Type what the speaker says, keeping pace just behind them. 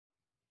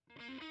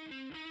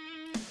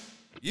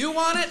You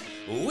want it?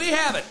 We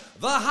have it.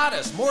 The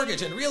hottest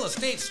mortgage and real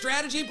estate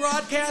strategy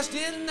broadcast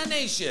in the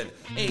nation.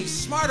 A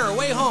Smarter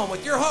Way Home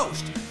with your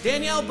host,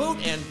 Danielle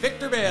Boote and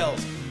Victor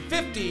Bals.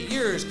 50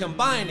 years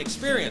combined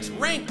experience,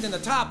 ranked in the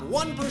top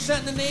 1%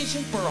 in the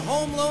nation for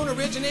home loan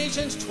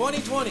originations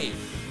 2020.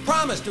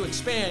 Promise to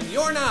expand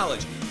your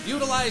knowledge,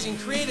 utilizing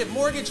creative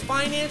mortgage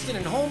financing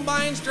and home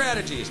buying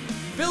strategies.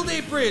 Build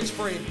a bridge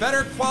for a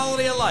better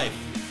quality of life.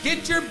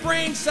 Get your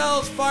brain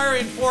cells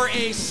firing for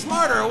a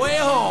smarter way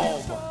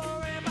home.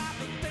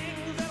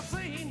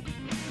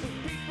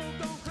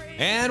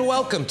 And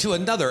welcome to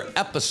another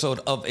episode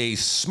of A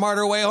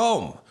Smarter Way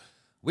Home.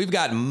 We've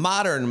got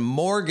modern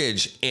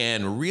mortgage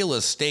and real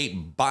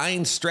estate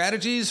buying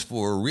strategies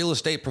for real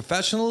estate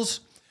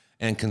professionals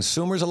and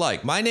consumers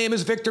alike. My name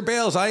is Victor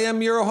Bals. I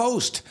am your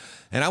host.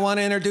 And I want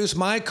to introduce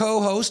my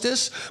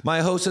co-hostess,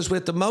 my hostess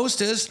with the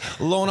mostest,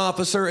 loan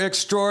officer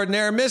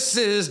extraordinaire,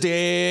 Mrs.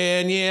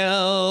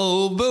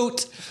 Danielle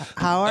Boote.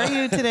 How are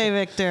you today,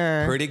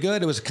 Victor? Pretty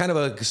good. It was kind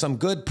of some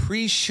good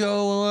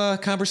pre-show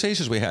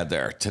conversations we had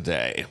there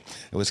today.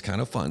 It was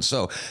kind of fun.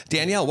 So,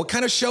 Danielle, what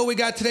kind of show we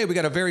got today? We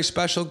got a very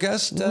special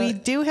guest. We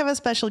do have a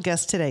special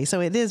guest today.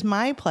 So it is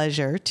my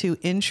pleasure to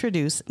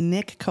introduce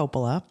Nick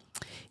Coppola.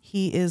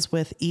 He is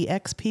with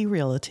EXP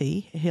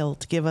Realty. He'll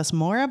give us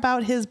more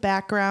about his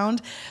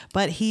background,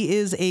 but he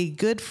is a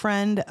good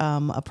friend,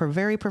 a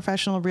very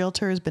professional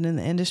realtor, has been in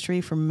the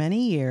industry for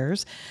many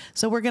years.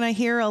 So we're going to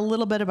hear a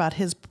little bit about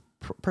his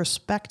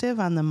perspective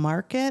on the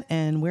market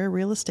and where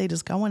real estate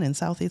is going in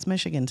Southeast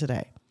Michigan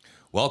today.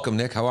 Welcome,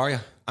 Nick. How are you?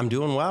 I'm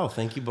doing well.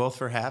 Thank you both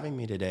for having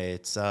me today.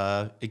 It's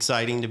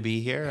exciting to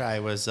be here. I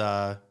was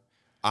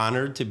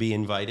honored to be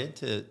invited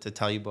to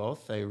tell you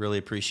both. I really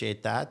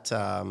appreciate that.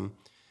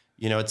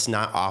 You know, it's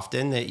not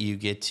often that you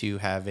get to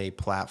have a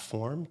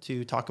platform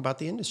to talk about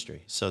the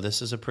industry. So this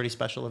is a pretty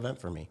special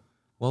event for me.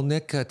 Well,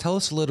 Nick, tell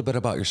us a little bit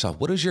about yourself.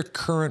 What is your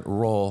current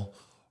role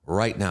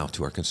right now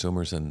to our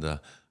consumers and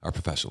our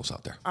professionals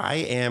out there? I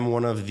am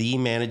one of the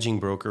managing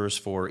brokers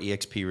for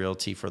EXP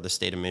Realty for the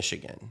state of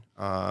Michigan.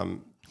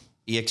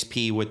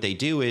 EXP, what they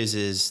do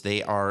is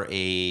they are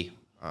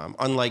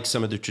unlike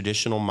some of the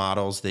traditional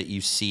models that you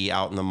see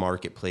out in the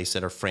marketplace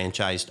that are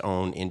franchised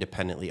owned,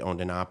 independently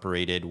owned and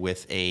operated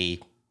with a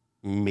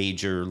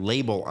major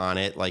label on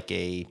it, like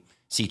a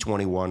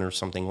C21 or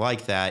something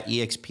like that.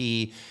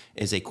 EXP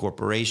is a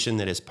corporation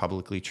that is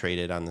publicly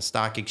traded on the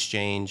stock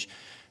exchange.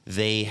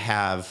 They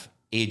have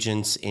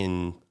agents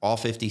in all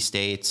 50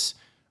 states.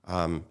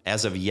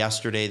 As of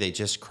yesterday, they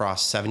just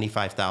crossed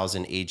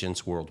 75,000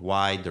 agents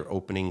worldwide. They're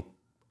opening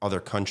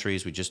other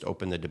countries. We just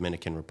opened the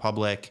Dominican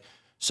Republic.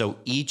 So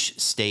each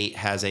state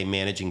has a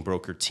managing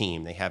broker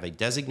team. They have a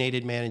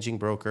designated managing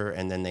broker,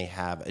 and then they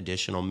have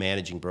additional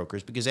managing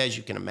brokers, because as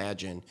you can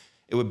imagine,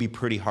 it would be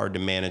pretty hard to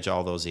manage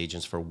all those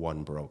agents for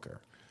one broker.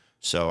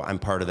 So I'm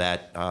part of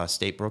that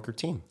state broker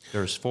team.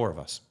 There's 4 of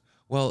us.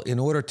 Well, in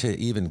order to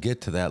even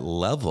get to that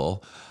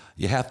level,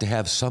 you have to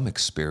have some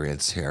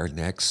experience here,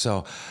 Nick.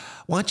 So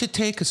why don't you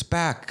take us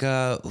back?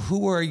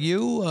 Who are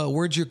you?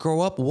 Where'd you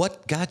grow up?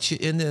 What got you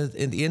in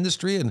the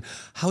industry, and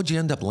how'd you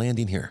end up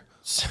landing here?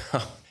 So,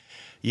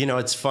 you know,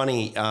 it's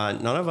funny.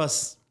 None of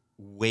us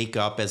wake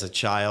up as a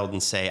child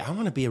and say, I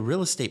want to be a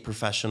real estate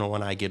professional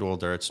when I get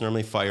older. It's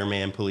normally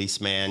fireman,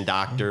 policeman,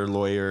 doctor,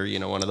 lawyer, you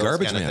know, one of those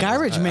garbage kind man. of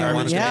Garbage man. I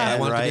want to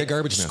right? be a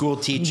garbage man. School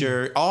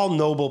teacher, all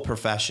noble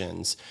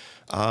professions.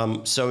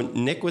 So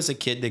Nick was a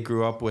kid that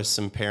grew up with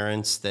some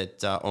parents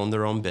that owned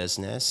their own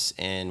business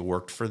and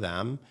worked for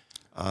them.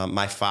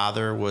 My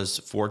father was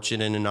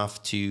fortunate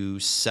enough to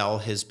sell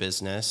his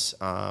business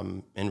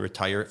and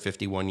retire at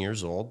 51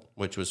 years old,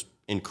 which was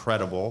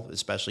incredible,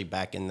 especially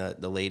back in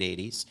the late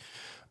 80s.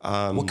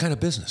 What kind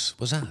of business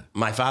was that?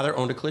 My father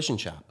owned a collision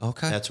shop.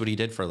 Okay. That's what he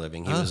did for a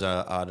living. He was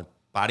a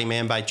body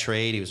man by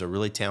trade. He was a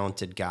really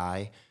talented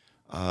guy.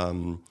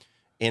 And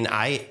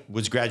I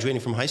was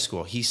graduating from high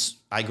school.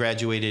 I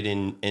graduated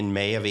in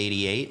May of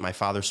 88. My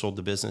father sold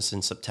the business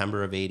in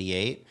September of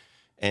 88.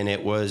 And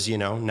it was, you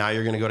know, now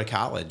you're going to go to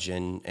college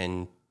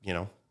and, you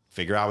know,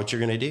 figure out what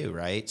you're going to do,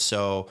 right?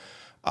 So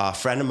a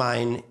friend of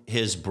mine,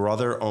 his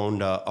brother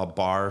owned a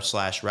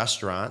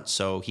bar/restaurant,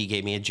 so he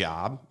gave me a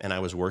job, and I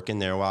was working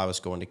there while I was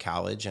going to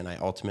college, and I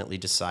ultimately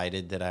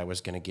decided that I was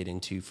going to get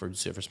into food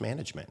service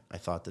management. I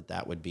thought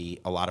that would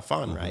be a lot of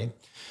fun, right?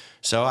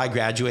 So I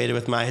graduated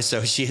with my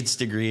associate's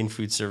degree in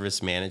food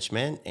service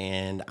management,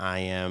 and I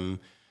am,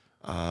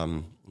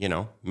 you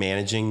know,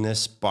 managing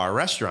this bar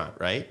restaurant,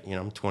 right? You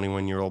know, I'm a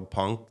 21-year-old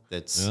punk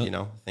that's, you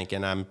know,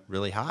 thinking I'm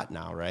really hot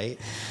now, right?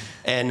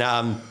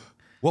 And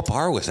what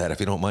bar was that, if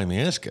you don't mind me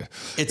asking?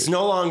 It's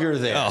no longer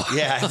there. Oh.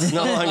 Yeah, it's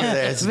no longer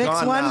there. It's Vic's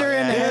gone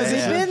wondering, has he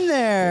been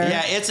there?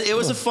 Yeah, it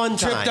was a fun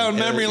time. Trip down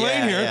memory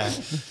lane here. Yeah.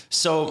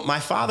 So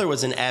my father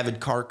was an avid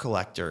car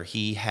collector.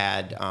 He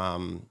had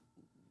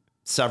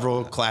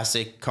several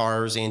classic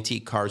cars,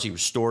 antique cars. He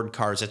restored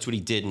cars. That's what he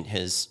did in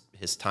his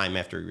time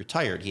after he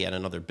retired. He had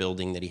another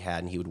building that he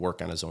had, and he would work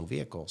on his own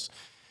vehicles.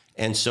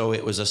 And so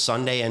it was a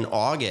Sunday in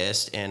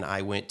August, and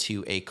I went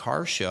to a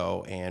car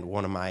show, and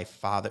one of my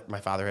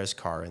father has a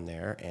car in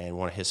there, and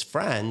one of his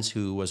friends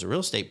who was a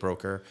real estate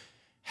broker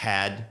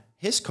had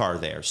his car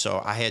there.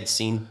 So I had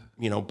seen,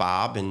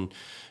 Bob, and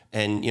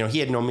he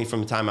had known me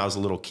from the time I was a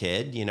little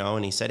kid,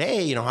 and he said,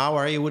 hey, how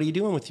are you? What are you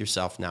doing with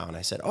yourself now? And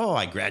I said, oh,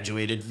 I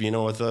graduated,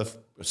 with a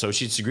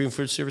associate's degree in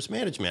food service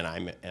management.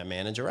 I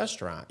manage a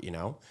restaurant,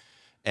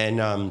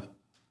 and,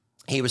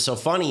 he was so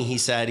funny.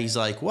 He's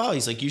like,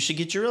 you should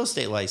get your real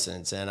estate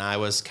license. And I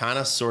was kind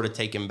of sort of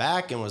taken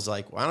back and was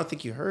like, well, I don't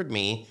think you heard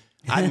me.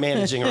 I'm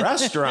managing a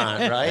restaurant,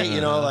 right?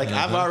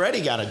 I've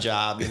already got a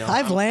job,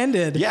 I've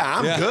landed. Yeah,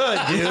 I'm good,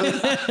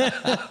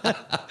 dude.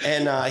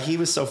 And he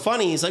was so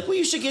funny. He's like, well,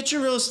 you should get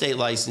your real estate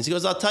license. He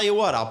goes, I'll tell you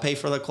what, I'll pay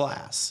for the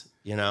class,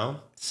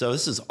 So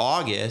this is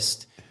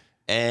August.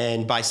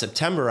 And by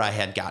September, I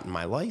had gotten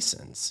my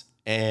license.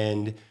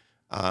 And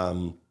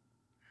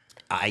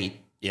I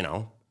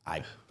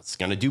was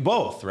going to do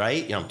both,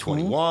 right? I'm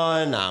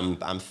 21.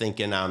 I'm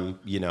thinking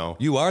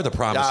you are the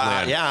promised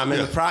land. Yeah, I'm in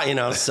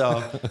the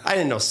so I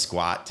didn't know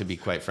squat, to be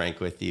quite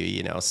frank with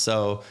you,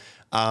 So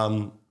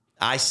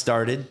I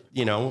started,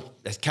 I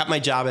kept my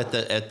job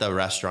at the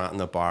restaurant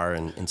and the bar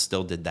and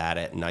still did that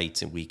at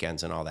nights and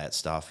weekends and all that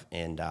stuff.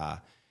 And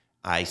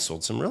I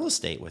sold some real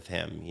estate with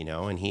him,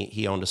 and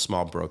he owned a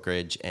small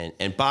brokerage.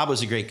 And Bob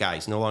was a great guy.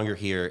 He's no longer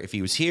here. If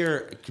he was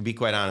here, to be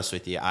quite honest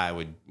with you, I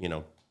would,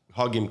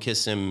 hug him,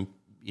 kiss him,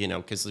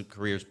 because the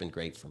career's been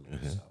great for me.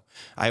 Mm-hmm. So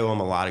I owe him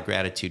a lot of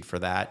gratitude for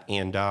that.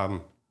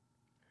 And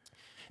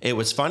it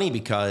was funny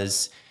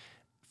because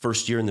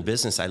first year in the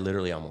business, I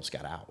literally almost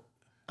got out.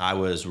 I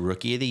was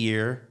rookie of the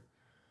year.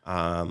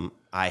 I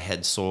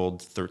had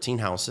sold 13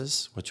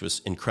 houses, which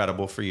was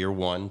incredible for year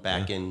one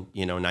back in,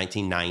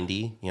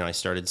 1990. I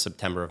started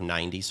September of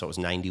 90, so it was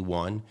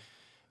 91.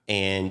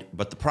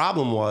 But the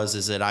problem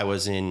is that I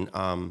was in,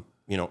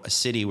 a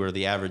city where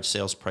the average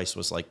sales price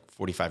was like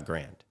 45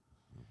 grand.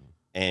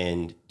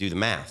 And do the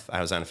math.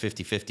 I was on a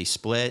 50-50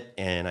 split,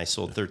 and I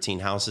sold 13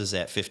 houses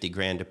at 50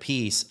 grand a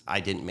piece.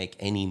 I didn't make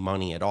any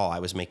money at all. I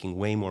was making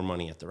way more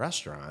money at the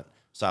restaurant.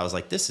 So I was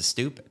like, this is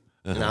stupid.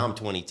 And now I'm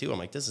 22. I'm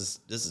like, this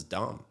is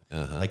dumb.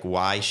 Like,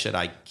 why should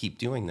I keep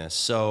doing this?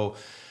 So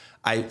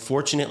I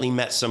fortunately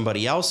met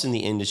somebody else in the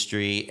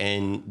industry,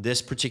 and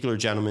this particular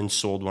gentleman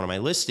sold one of my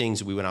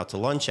listings. We went out to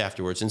lunch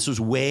afterwards. And this was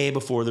way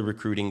before the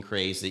recruiting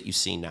craze that you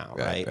see now,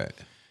 right?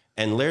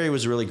 And Larry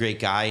was a really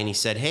great guy, and he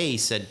said,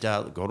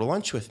 go to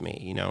lunch with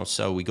me,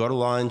 So we go to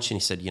lunch, and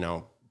he said,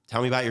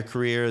 tell me about your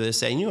career,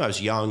 this, that. He knew I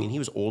was young, and he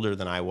was older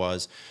than I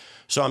was.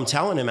 So I'm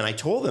telling him, and I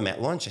told him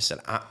at lunch, I said,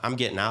 I'm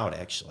getting out,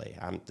 actually.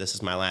 This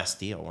is my last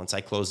deal. Once I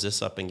close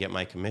this up and get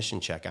my commission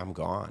check, I'm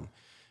gone.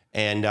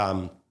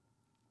 And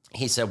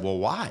he said, well,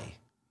 why?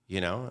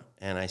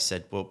 And I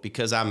said, well,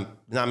 because I'm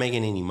not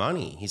making any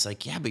money. He's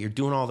like, yeah, but you're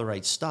doing all the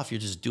right stuff.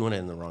 You're just doing it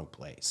in the wrong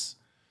place.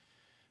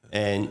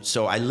 And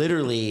so I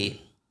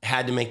literally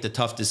had to make the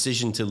tough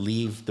decision to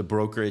leave the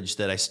brokerage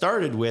that I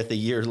started with a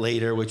year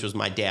later, which was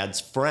my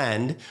dad's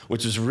friend,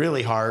 which was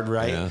really hard,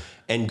 right? Yeah.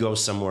 And go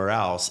somewhere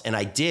else. And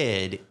I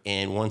did.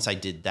 And once I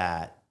did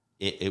that,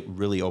 it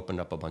really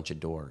opened up a bunch of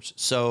doors.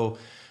 So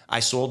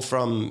I sold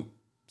from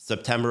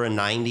September of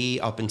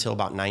 90 up until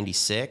about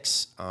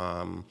 96.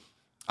 I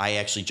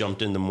actually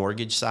jumped in the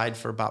mortgage side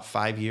for about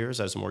 5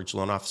 years. I was a mortgage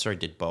loan officer. I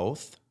did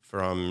both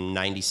from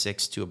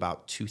 96 to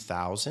about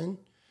 2000.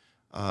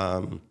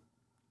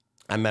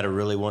 I met a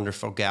really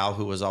wonderful gal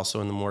who was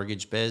also in the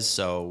mortgage biz.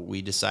 So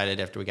we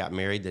decided after we got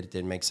married that it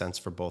didn't make sense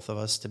for both of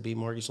us to be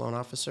mortgage loan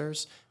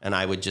officers. And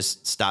I would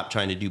just stop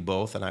trying to do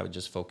both, and I would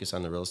just focus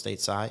on the real estate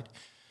side.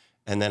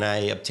 And then I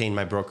obtained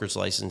my broker's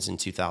license in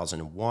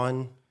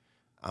 2001.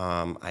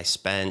 I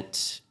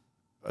spent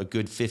a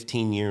good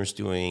 15 years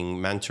doing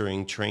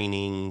mentoring,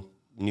 training,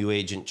 new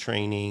agent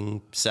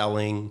training,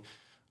 selling.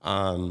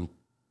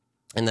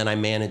 And then I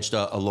managed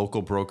a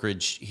local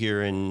brokerage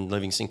here in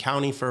Livingston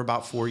County for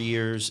about 4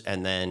 years,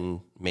 and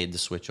then made the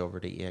switch over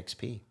to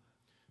EXP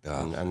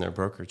and their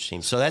brokerage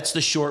team. So that's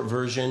the short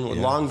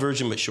version, long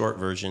version, but short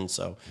version.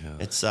 So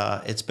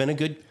it's been a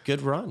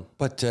good run.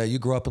 But you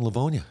grew up in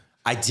Livonia.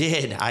 I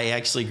did. I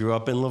actually grew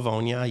up in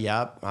Livonia.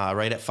 Yep,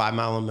 right at 5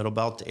 Mile and Middle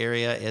Belt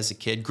area as a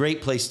kid.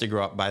 Great place to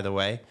grow up, by the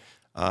way.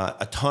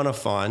 A ton of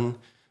fun.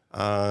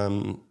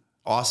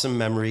 Awesome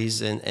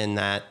memories in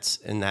that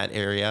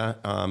area.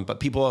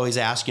 But people always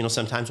ask,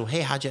 sometimes, well,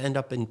 hey, how'd you end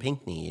up in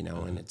Pinckney?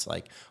 And it's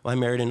like, well, I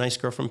married a nice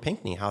girl from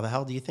Pinckney. How the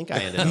hell do you think I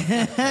ended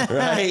up?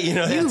 Right? You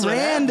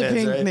ran to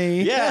Pinckney.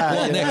 Right? Yeah.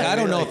 Well, Nick, I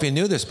don't know if you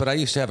knew this, but I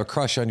used to have a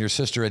crush on your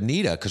sister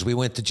Anita because we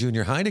went to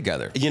junior high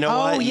together. You know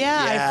what? Oh,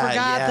 yeah. I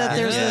forgot that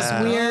there's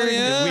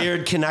this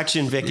weird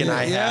connection Vic and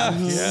I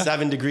have.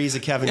 7 degrees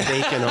of Kevin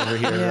Bacon over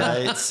here,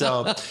 right?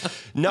 So,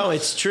 no,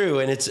 it's true.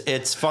 And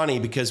it's funny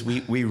because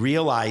we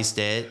realized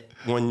it.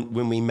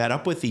 when we met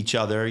up with each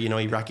other, you know,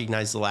 he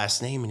recognized the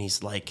last name and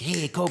he's like,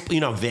 hey, Coppola, you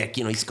know, Vic,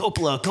 you know, he's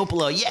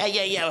Coppola.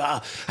 Yeah.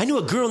 I knew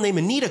a girl named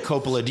Anita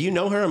Coppola. Do you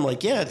know her? I'm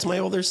like, yeah, it's my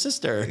older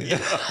sister. You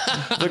know?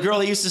 The girl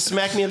that used to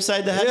smack me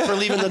upside the head for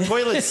leaving the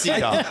toilet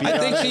seat up. I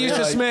think she used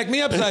to smack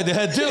me upside the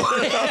head too.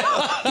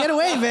 Get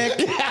away, Vic.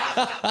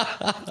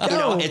 You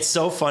know, it's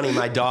so funny.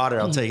 My daughter,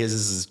 I'll tell you, this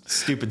is a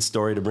stupid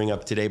story to bring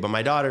up today, but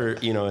my daughter,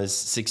 you know, is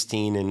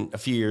 16, and a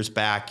few years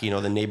back, you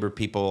know, the neighbor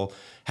people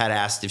had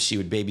asked if she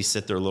would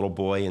babysit their little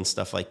boy and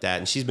stuff like that.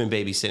 And she's been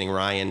babysitting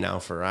Ryan now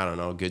for, I don't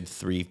know, a good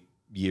 4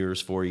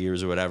 years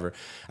or whatever.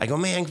 I go,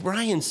 man,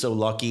 Ryan's so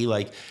lucky.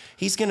 Like,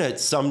 he's going to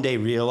someday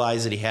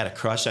realize that he had a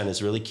crush on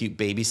his really cute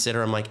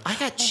babysitter. I'm like, I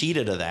got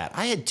cheated of that.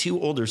 I had 2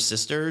 older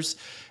sisters,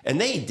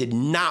 and they did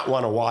not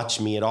want to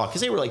watch me at all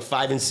because they were like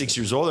 5 and 6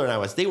 years older than I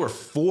was. They were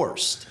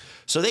forced.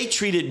 So they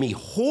treated me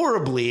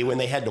horribly when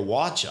they had to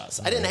watch us.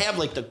 I didn't have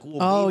like the cool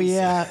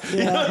babysitter.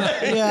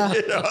 Yeah.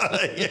 You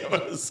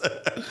know,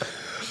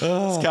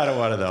 it's kind of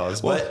one of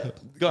those. But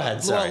go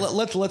ahead. Sorry. Well,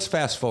 let's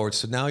fast forward.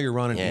 So now you're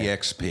running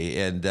EXP,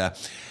 and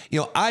you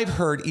know, I've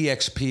heard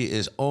EXP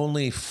is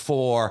only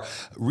for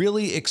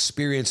really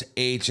experienced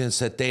agents,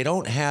 that they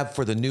don't have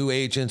for the new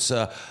agents.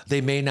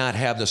 They may not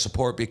have the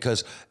support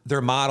because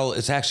their model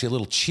is actually a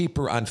little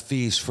cheaper on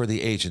fees for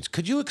the agents.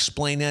 Could you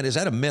explain that? Is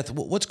that a myth?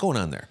 What's going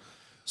on there?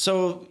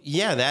 So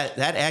yeah, that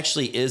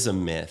actually is a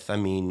myth. I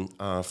mean,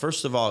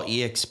 first of all,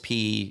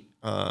 EXP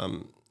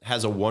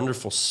has a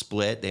wonderful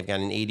split. They've got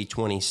an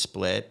 80-20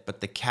 split,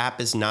 but the cap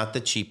is not the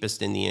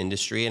cheapest in the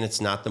industry, and it's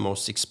not the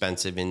most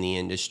expensive in the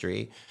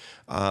industry.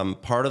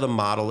 Part of the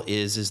model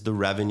is the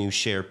revenue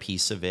share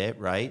piece of it,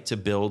 right? To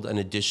build an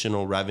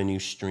additional revenue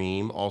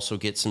stream, also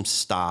get some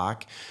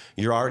stock.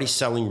 You're already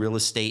selling real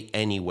estate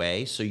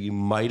anyway, so you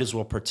might as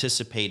well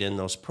participate in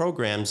those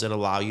programs that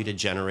allow you to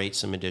generate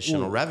some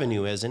additional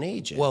revenue as an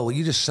agent. Well,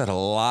 you just said a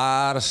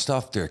lot of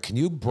stuff there. Can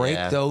you break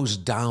those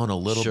down a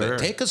little bit?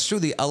 Take us through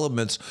the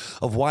elements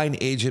of why an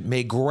agent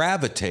may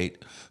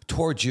gravitate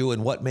towards you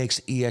and what makes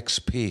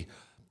EXP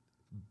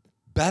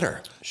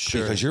better.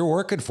 Sure. Because you're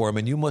working for them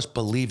and you must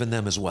believe in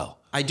them as well.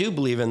 I do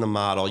believe in the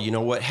model. You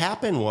know, what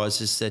happened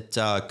is that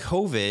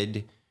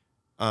COVID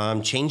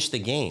changed the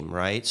game,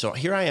 right? So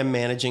here I am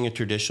managing a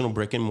traditional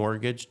brick and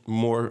mortar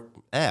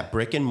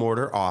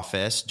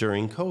office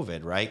during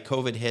COVID, right?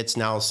 COVID hits,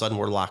 now all of a sudden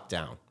we're locked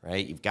down,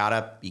 right? You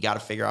got to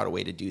figure out a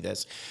way to do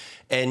this.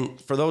 And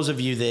for those of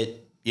you that,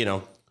 you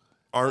know,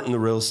 aren't in the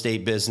real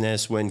estate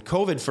business, when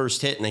COVID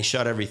first hit and they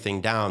shut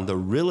everything down, the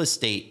real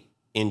estate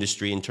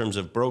industry in terms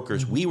of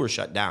brokers, we were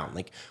shut down.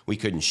 Like, we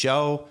couldn't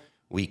show,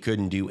 we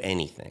couldn't do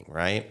anything,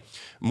 right?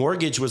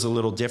 Mortgage was a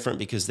little different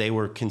because they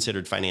were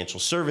considered financial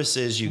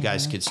services. You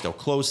guys could still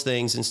close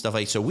things and stuff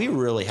like that. So we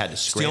really had to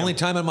scramble. It's the only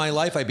time in my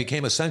life I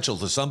became essential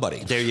to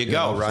somebody. There you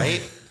go,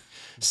 right?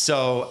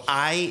 So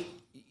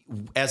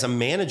as a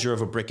manager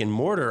of a brick and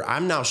mortar,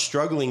 I'm now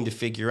struggling to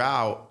figure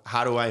out,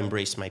 how do I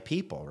embrace my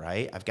people,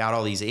 right? I've got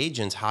all these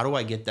agents. How do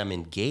I get them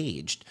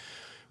engaged?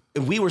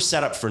 And we were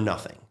set up for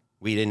nothing.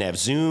 We didn't have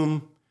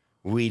Zoom.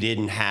 We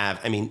didn't have,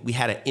 I mean, we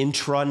had an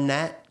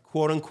intranet,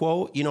 quote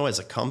unquote, you know, as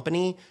a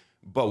company,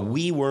 but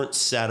we weren't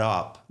set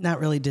up. Not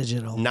really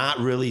digital. Not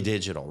really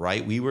digital,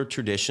 right? We were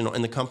traditional.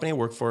 And the company I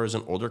worked for is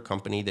an older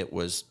company that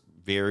was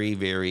very,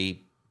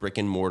 very brick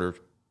and mortar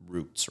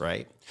roots,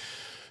 right?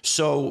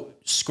 So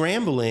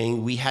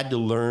scrambling, we had to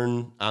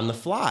learn on the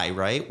fly,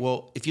 right?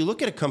 Well, if you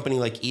look at a company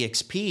like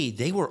EXP,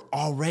 they were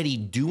already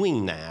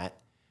doing that.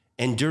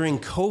 And during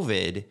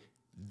COVID,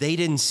 they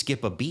didn't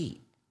skip a beat.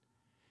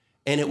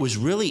 And it was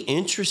really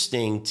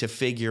interesting to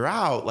figure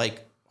out,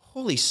 like,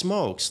 holy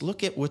smokes,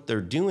 look at what they're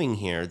doing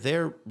here.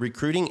 They're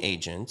recruiting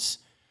agents,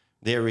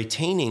 they're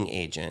retaining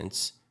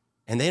agents,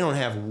 and they don't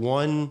have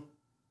one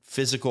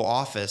physical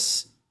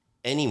office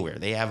anywhere.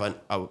 They have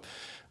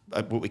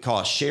what we call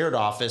a shared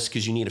office,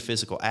 because you need a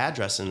physical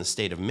address in the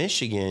state of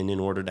Michigan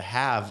in order to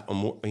have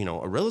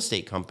a real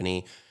estate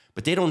company,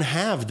 but they don't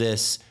have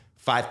this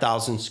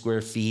 5,000 square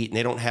feet, and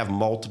they don't have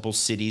multiple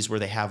cities where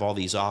they have all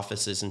these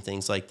offices and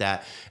things like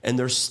that. And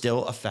they're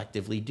still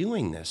effectively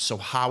doing this. So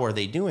how are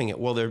they doing it?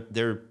 Well,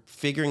 they're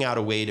figuring out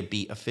a way to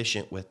be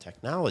efficient with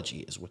technology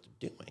is what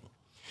they're doing.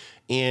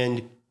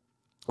 And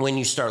when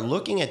you start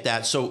looking at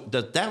that, so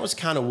that was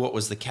kind of what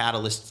was the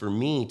catalyst for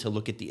me to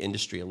look at the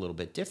industry a little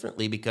bit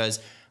differently, because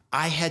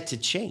I had to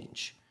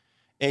change.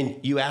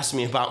 And you asked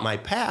me about my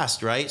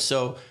past, right?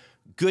 So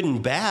good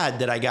and bad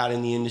that I got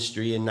in the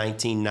industry in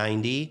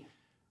 1990.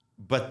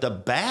 But the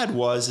bad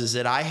is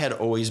that I had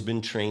always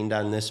been trained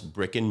on this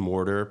brick and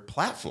mortar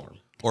platform.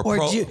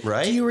 Do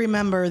you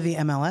remember the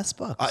MLS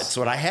books? That's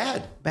what I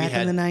had. Back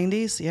in the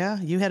 90s,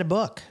 yeah, you had a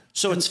book.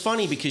 So it's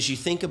funny because you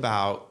think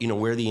about, you know,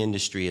 where the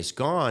industry has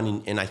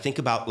gone, and I think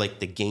about like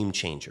the game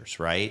changers,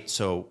 right?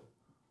 So,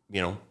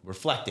 you know,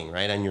 reflecting,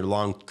 right, on your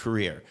long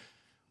career.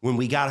 When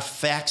we got a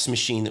fax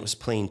machine that was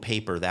plain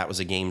paper, that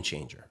was a game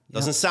changer.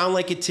 Doesn't sound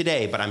like it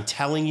today, but I'm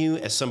telling you,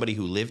 as somebody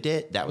who lived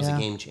it, that was a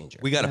game changer.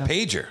 We got a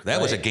pager.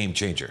 That was a game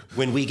changer.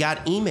 When we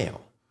got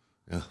email,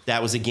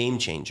 that was a game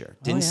changer.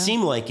 Didn't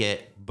seem like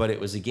it, but it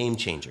was a game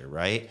changer,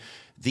 right?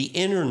 The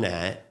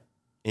internet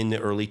in the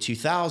early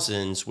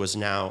 2000s was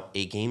now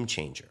a game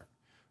changer,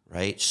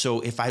 right? So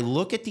if I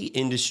look at the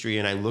industry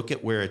and I look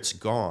at where it's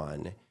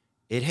gone,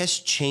 it has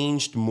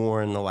changed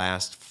more in the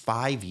last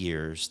 5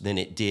 years than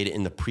it did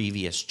in the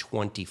previous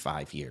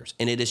 25 years.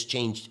 And it has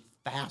changed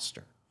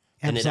faster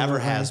than it ever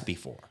has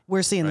before.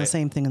 We're seeing the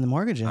same thing in the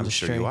mortgage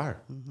industry. I'm sure you are.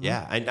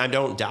 Yeah, I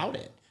don't doubt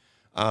it.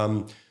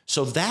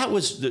 So that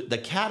was the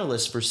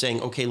catalyst for saying,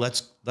 okay,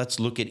 let's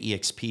look at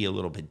EXP a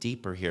little bit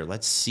deeper here.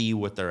 Let's see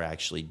what they're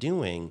actually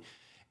doing.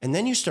 And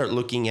then you start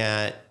looking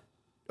at,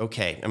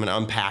 okay, I'm going to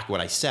unpack what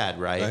I said,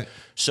 right?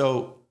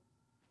 So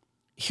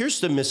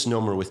here's the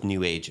misnomer with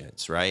new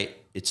agents, right?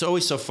 It's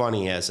always so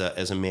funny as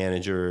a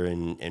manager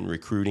and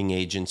recruiting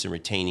agents and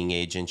retaining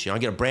agents. You know, I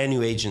get a brand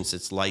new agent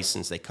that's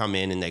licensed. They come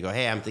in and they go,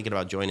 hey, I'm thinking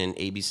about joining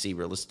ABC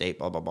Real Estate,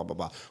 blah, blah, blah, blah,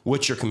 blah.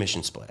 What's your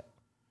commission split?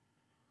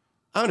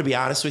 I'm going to be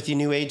honest with you,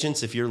 new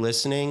agents, if you're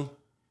listening,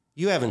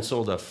 you haven't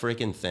sold a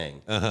freaking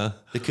thing.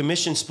 The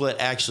commission split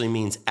actually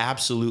means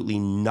absolutely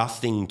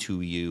nothing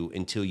to you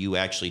until you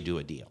actually do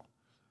a deal.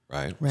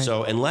 Right.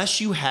 So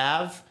unless you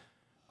have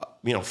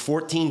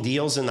 14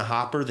 deals in the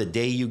hopper the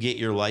day you get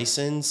your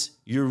license,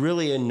 you're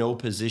really in no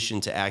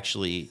position to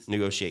actually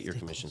negotiate your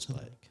commission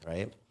split,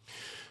 right?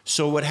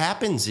 So what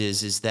happens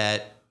is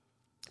that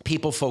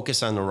people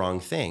focus on the wrong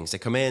things. They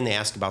come in, they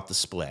ask about the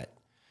split.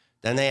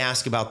 Then they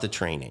ask about the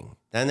training.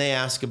 Then they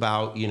ask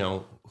about,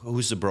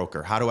 who's the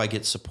broker? How do I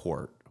get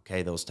support?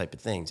 Okay, those type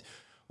of things.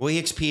 Well,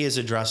 EXP has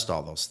addressed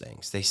all those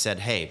things. They said,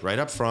 hey, right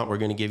up front, we're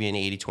going to give you an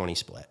 80-20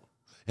 split.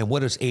 And what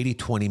does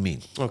 80-20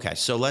 mean? Okay,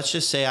 so let's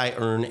just say I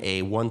earn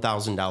a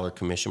 $1,000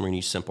 commission. We're going to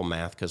use simple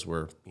math because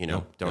we're,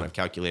 don't have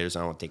calculators.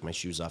 I don't want to take my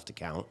shoes off to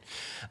count.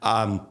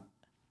 And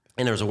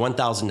there's a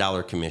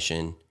 $1,000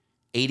 commission.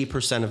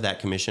 80% of that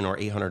commission, or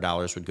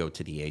 $800, would go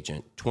to the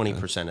agent.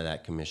 20% of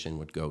that commission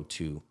would go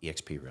to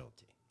EXP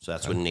Realty. So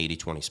that's what an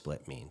 80-20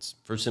 split means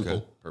for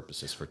simple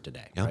purposes for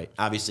today, right?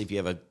 Obviously, if you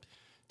have a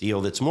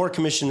deal that's more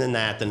commission than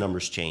that, the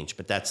numbers change,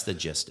 but that's the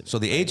gist of it. So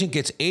the agent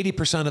gets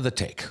 80% of the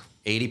take.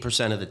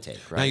 80% of the take,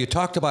 right? Now, you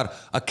talked about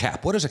a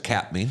cap. What does a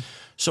cap mean?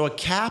 So a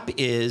cap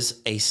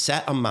is a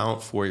set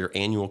amount for your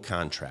annual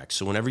contract.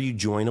 So whenever you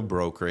join a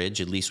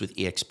brokerage, at least with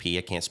EXP,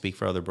 I can't speak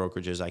for other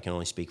brokerages, I can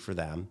only speak for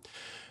them,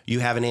 you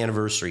have an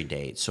anniversary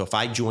date. So if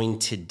I join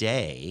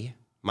today,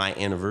 my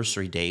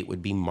anniversary date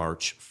would be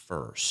March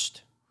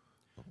 1st.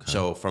 Okay.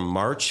 So from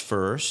March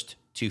 1st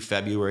to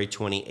February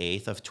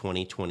 28th of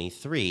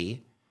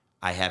 2023,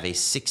 I have a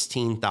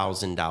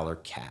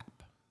 $16,000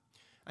 cap.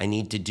 I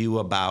need to do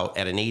about,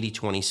 at an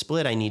 80-20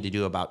 split, I need to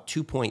do about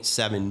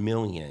 $2.7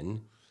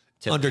 million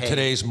to under pay,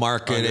 today's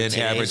market and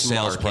average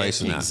sales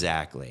price.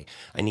 Exactly.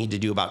 I need to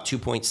do about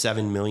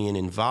 $2.7 million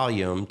in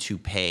volume to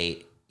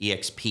pay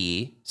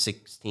EXP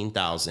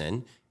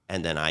 $16,000,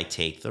 and then I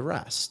take the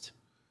rest.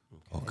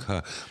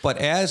 Okay. But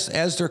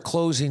as they're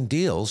closing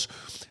deals,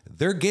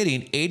 they're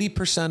getting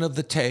 80% of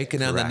the take,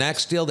 and on the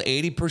next deal, the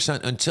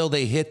 80% until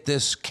they hit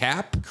this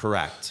cap?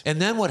 Correct. And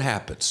then what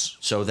happens?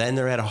 So then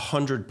they're at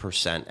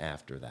 100%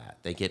 after that.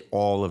 They get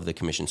all of the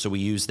commission. So we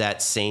use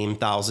that same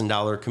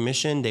 $1,000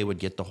 commission, they would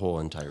get the whole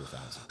entire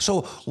 $1,000.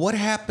 So what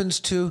happens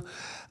to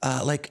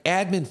like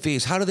admin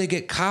fees? How do they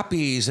get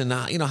copies? And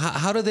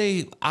how do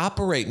they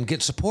operate and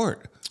get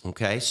support?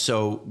 Okay,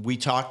 so we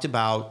talked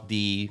about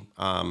the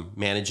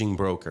managing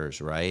brokers,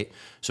 right?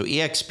 So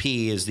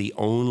EXP is the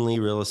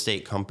only real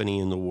estate company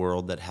in the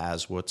world that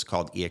has what's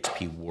called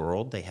EXP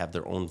World. They have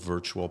their own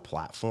virtual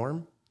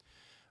platform.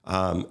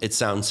 It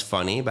sounds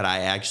funny, but I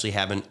actually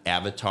have an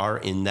avatar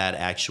in that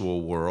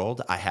actual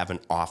world. I have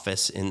an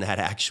office in that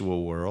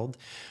actual world.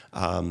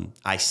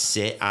 I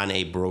sit on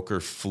a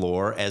broker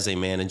floor as a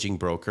managing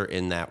broker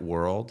in that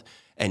world.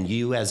 And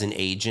you as an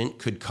agent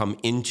could come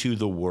into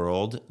the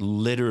world,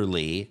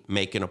 literally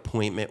make an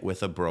appointment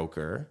with a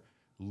broker,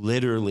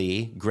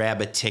 literally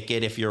grab a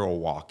ticket if you're a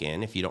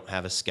walk-in, if you don't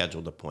have a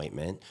scheduled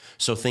appointment.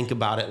 So think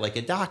about it like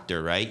a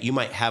doctor, right? You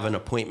might have an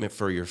appointment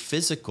for your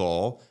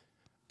physical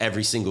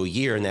every single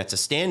year, and that's a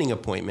standing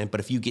appointment.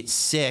 But if you get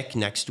sick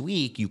next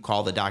week, you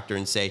call the doctor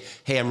and say,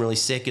 hey, I'm really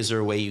sick. Is there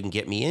a way you can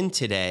get me in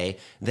today?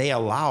 They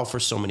allow for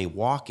so many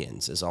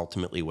walk-ins is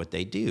ultimately what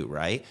they do,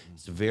 right?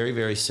 It's a very,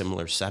 very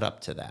similar setup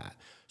to that.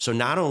 So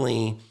not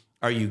only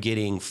are you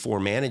getting 4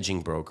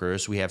 managing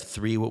brokers, we have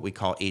 3 what we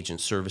call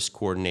agent service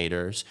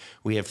coordinators.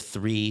 We have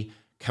 3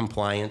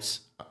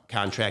 compliance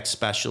contract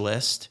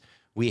specialists.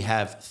 We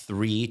have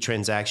 3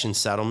 transaction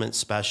settlement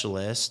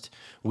specialists.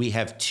 We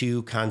have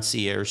 2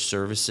 concierge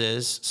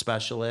services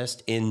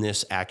specialists in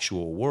this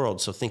actual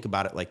world. So think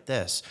about it like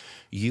this.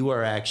 You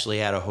are actually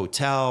at a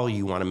hotel.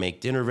 You want to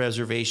make dinner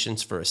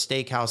reservations for a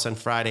steakhouse on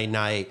Friday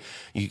night.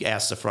 You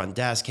ask the front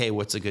desk, hey,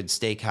 what's a good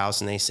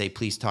steakhouse? And they say,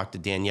 please talk to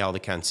Danielle, the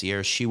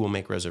concierge. She will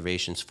make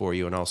reservations for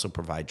you and also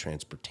provide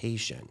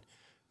transportation.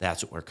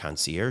 That's what our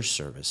concierge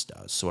service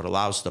does. So it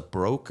allows the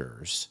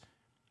brokers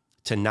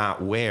to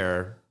not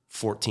wear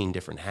 14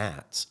 different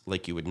hats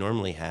like you would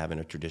normally have in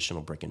a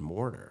traditional brick and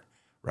mortar,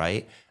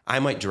 right? I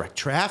might direct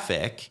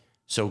traffic,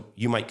 So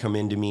you might come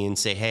into me and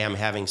say, hey, I'm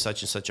having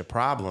such and such a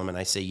problem. And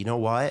I say, you know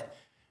what?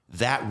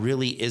 That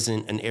really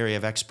isn't an area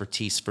of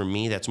expertise for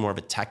me. That's more of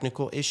a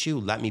technical issue.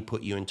 Let me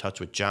put you in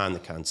touch with John, the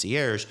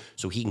concierge,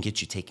 so he can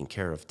get you taken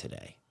care of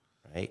today,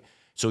 right?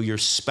 So you're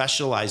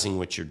specializing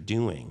what you're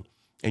doing,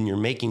 and you're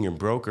making your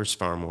brokers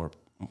far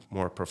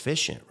more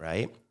proficient,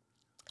 right?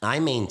 I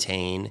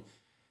maintain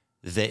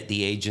that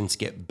the agents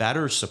get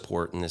better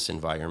support in this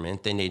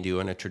environment than they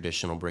do in a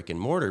traditional brick and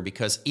mortar,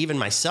 because even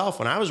myself,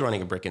 when I was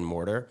running a brick and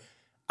mortar,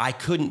 I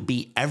couldn't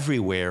be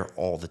everywhere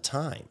all the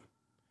time.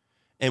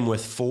 And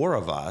with 4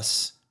 of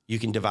us, you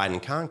can divide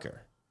and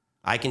conquer.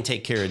 I can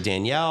take care of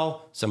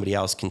Danielle, somebody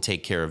else can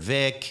take care of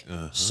Vic,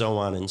 so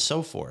on and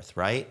so forth,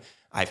 right?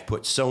 I've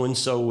put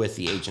so-and-so with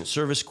the agent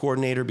service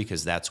coordinator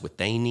because that's what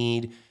they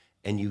need.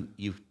 And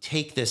you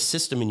take this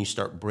system and you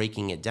start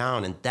breaking it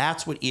down. And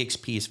that's what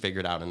EXP has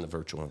figured out in the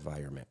virtual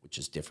environment, which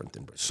is different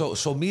than brick.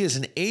 So me as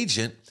an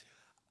agent,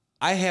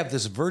 I have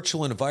this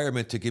virtual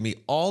environment to give me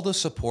all the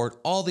support,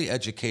 all the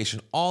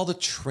education, all the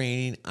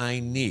training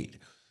I need,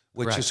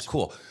 which is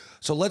cool.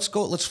 So let's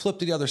flip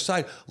to the other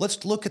side.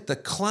 Let's look at the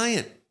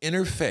client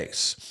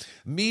interface.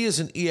 Me as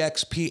an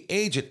EXP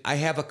agent, I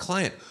have a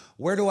client.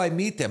 Where do I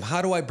meet them?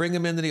 How do I bring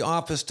them into the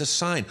office to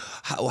sign?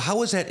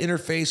 How is that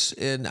interface,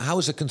 and how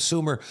is the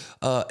consumer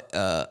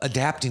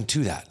adapting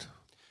to that?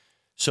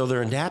 So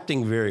they're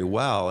adapting very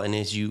well. And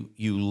as you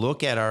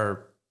look at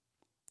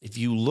if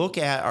you look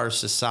at our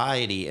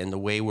society and the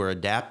way we're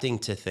adapting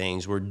to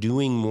things, we're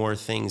doing more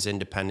things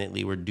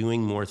independently. We're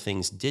doing more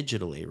things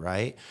digitally,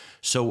 right?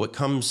 So what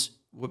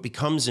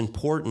becomes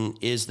important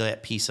is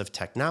that piece of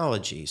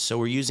technology. So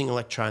we're using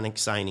electronic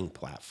signing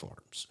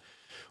platforms.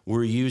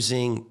 We're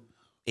using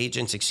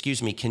agents,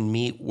 can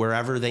meet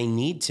wherever they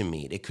need to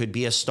meet. It could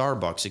be a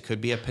Starbucks. It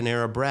could be a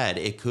Panera Bread.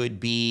 It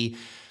could be,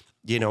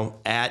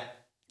 at,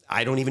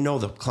 I don't even know,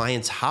 the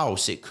client's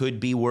house. It could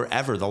be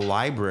wherever, the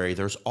library.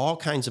 There's all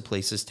kinds of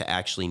places to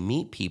actually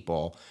meet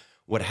people.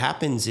 What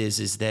happens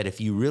is that if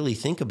you really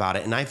think about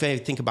it, and I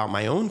think about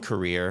my own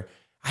career,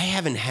 I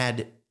haven't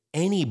had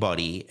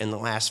anybody in the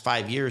last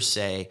 5 years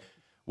say,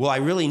 well, I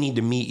really need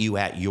to meet you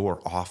at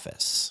your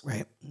office.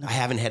 Right. No. I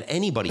haven't had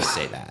anybody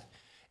say that.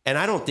 And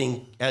I don't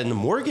think on the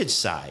mortgage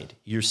side,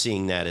 you're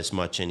seeing that as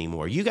much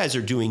anymore. You guys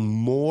are doing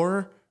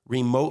more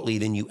remotely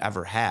than you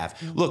ever have.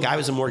 Look, I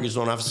was a mortgage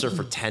loan officer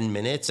for 10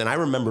 minutes, and I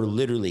remember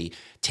literally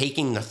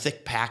taking the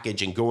thick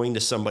package and going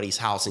to somebody's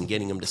house and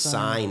getting them to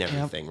sign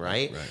everything,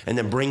 right? And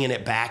then bringing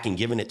it back and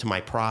giving it to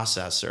my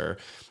processor.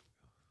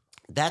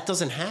 That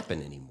doesn't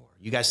happen anymore.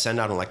 You guys send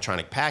out an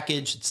electronic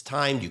package. It's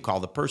timed. You call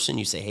the person.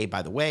 You say, hey,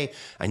 by the way,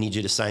 I need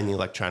you to sign the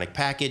electronic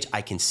package.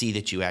 I can see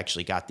that you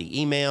actually got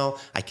the email.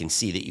 I can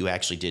see that you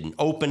actually didn't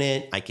open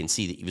it. I can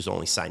see that you was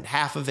only signed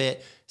half of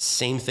it.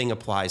 Same thing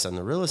applies on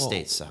the real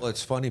estate side. Well,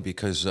 it's funny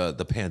because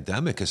the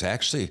pandemic is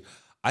actually,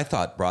 I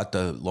thought, brought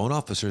the loan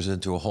officers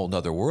into a whole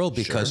nother world,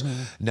 because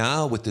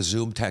now with the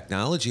Zoom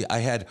technology,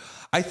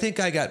 I think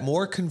I got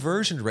more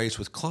conversion rates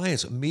with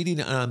clients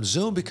meeting on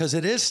Zoom, because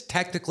it is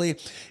technically,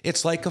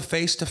 it's like a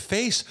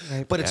face-to-face,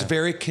 but it's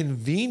very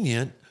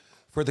convenient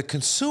for the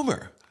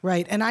consumer.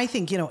 Right. And I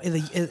think,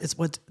 it's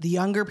what the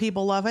younger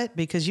people love it,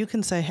 because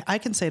I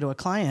can say to a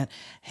client,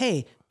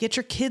 hey, get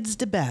your kids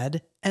to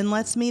bed and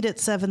let's meet at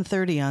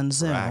 7:30 on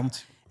Zoom.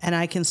 Correct. And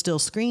I can still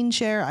screen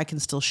share. I can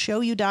still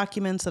show you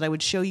documents that I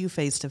would show you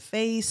face to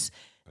face.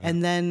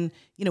 And then,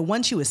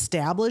 once you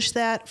establish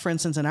that, for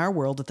instance, in our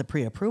world at the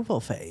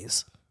pre-approval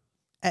phase,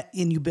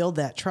 and you build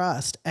that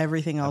trust,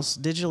 everything else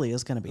digitally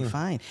is going to be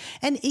fine.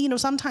 And,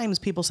 sometimes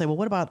people say, well,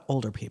 what about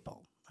older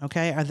people?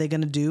 Okay. Are they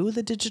going to do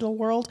the digital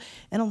world?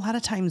 And a lot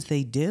of times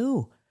they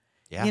do.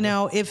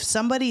 Yeah. If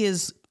somebody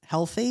is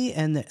healthy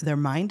and their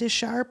mind is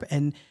sharp,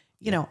 and,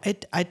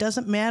 it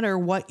doesn't matter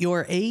what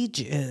your age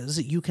is,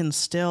 you can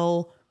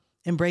still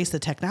embrace the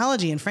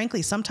technology. And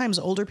frankly, sometimes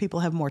older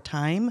people have more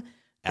time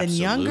than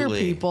younger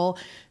people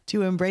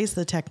to embrace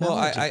the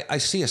technology. Well, I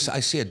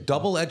see a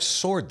double-edged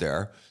sword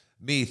there.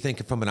 Me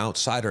thinking from an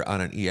outsider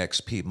on an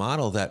EXP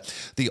model, that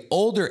the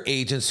older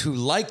agents who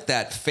like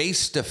that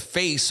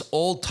face-to-face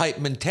old type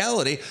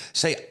mentality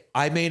say,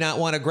 I may not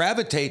want to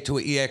gravitate to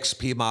an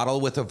EXP model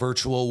with a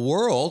virtual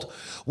world,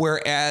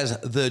 whereas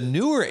the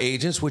newer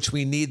agents, which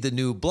we need the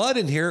new blood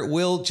in here,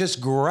 will just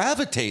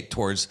gravitate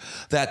towards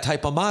that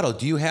type of model.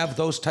 Do you have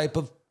those type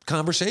of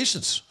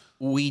conversations?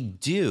 We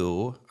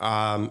do.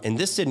 And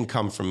this didn't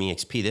come from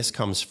EXP. This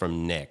comes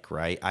from Nick,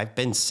 right? I've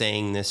been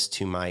saying this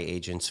to my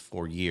agents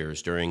for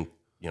years during,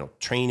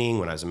 training,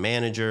 when I was a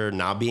manager,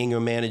 now being a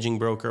managing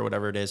broker,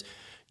 whatever it is.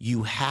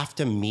 You have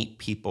to meet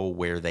people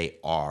where they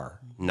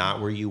are,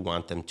 not where you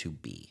want them to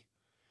be,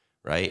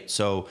 right?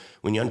 So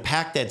when you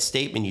unpack that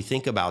statement, you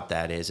think about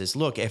that is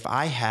look, if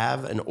I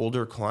have an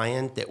older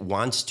client that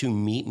wants to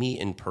meet me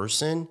in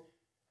person,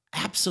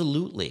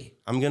 absolutely,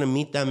 I'm going to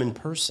meet them in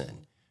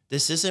person.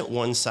 This isn't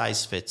one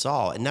size fits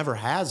all. It never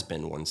has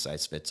been one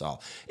size fits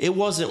all. It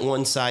wasn't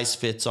one size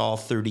fits all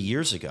 30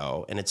 years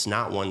ago, and it's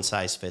not one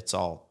size fits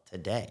all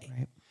today.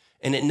 Right.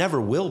 And it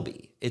never will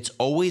be. It's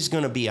always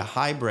going to be a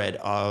hybrid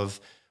of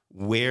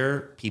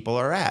where people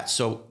are at.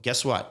 So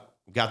guess what?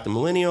 Got the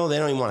millennial, they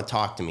don't even want to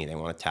talk to me. They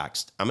want to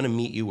text. I'm going to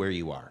meet you where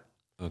you are.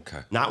 Okay.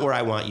 Not where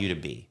I want you to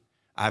be.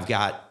 I've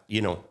got,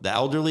 the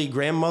elderly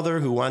grandmother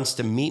who wants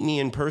to meet me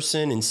in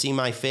person and see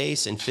my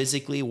face and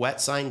physically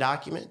wet sign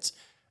documents.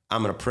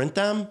 I'm going to print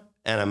them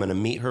and I'm going to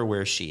meet her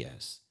where she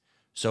is.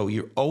 So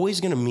you're always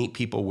going to meet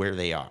people where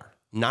they are,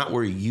 not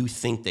where you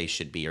think they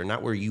should be or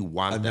not where you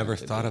want them to be. I've never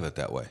thought of it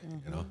that way,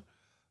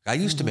 I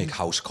used to make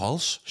house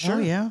calls. Sure. Oh,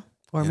 yeah.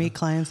 Or meet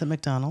clients at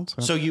McDonald's.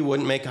 So you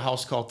wouldn't make a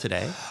house call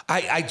today?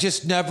 I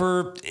just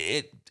never,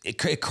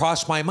 it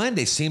crossed my mind.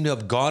 They seem to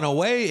have gone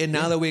away. And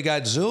now that we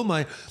got Zoom,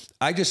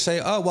 I just say,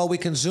 oh, well, we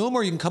can Zoom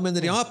or you can come into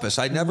the office.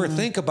 I never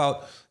think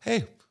about,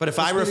 hey. But if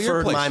I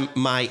referred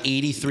my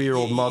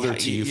 83-year-old mother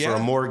to you for a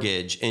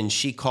mortgage and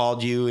she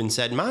called you and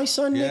said, my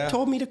son Nick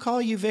told me to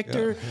call you,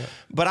 Victor,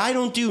 but I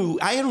don't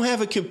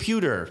have a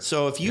computer.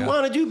 So if you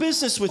want to do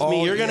business with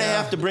me, you're going to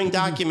have to bring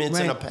documents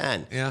and a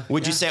pen. Yeah.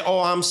 Would you say,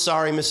 oh, I'm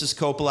sorry, Mrs.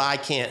 Coppola, I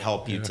can't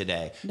help you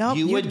today? Nope,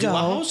 you would do a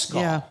house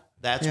call. Yeah.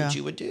 That's what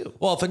you would do.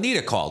 Well, if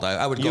Anita called,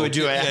 I would go. You would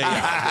do it.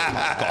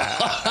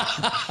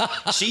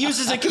 She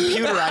uses a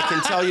computer, I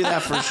can tell you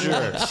that for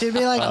sure. She'd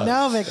be like,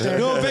 no, Victor.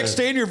 No, Vic,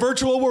 stay in your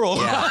virtual world.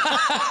 Yeah.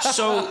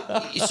 So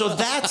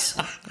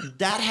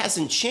that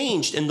hasn't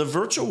changed. And the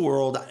virtual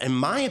world, in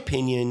my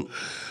opinion,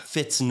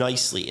 fits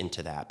nicely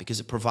into that because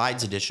it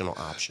provides additional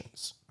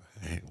options.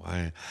 Hey,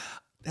 why?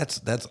 That's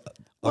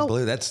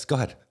unbelievable. Go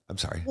ahead. I'm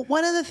sorry.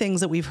 One of the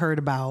things that we've heard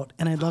about,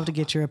 and I'd love to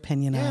get your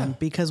opinion on,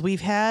 because we've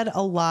had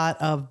a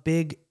lot of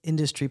big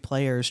industry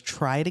players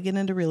try to get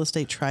into real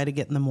estate, try to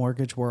get in the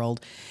mortgage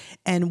world.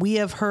 And we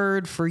have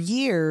heard for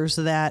years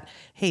that,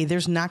 hey,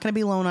 there's not going to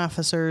be loan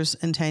officers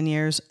in 10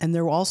 years, and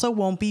there also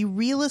won't be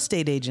real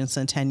estate agents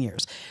in 10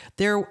 years.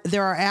 There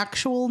are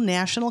actual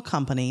national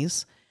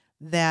companies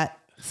that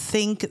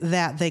think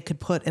that they could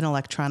put an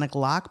electronic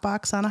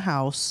lockbox on a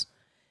house,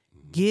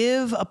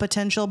 give a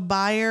potential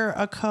buyer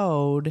a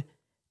code,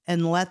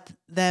 and let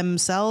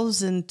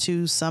themselves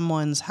into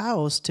someone's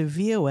house to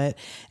view it.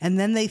 And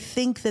then they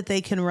think that they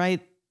can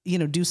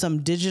do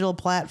some digital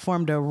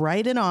platform to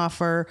write an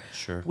offer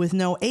with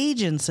no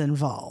agents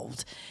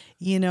involved,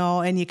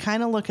 and you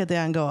kind of look at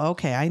that and go,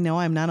 okay, I know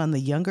I'm not on the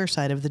younger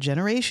side of the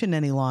generation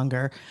any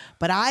longer,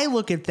 but I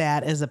look at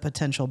that as a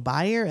potential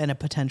buyer and a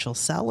potential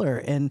seller.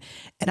 And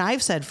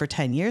I've said for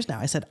 10 years now,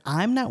 I said,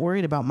 I'm not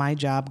worried about my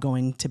job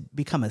going to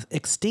become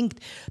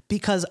extinct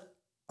because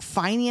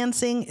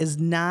financing is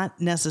not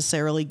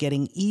necessarily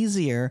getting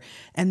easier,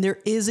 and there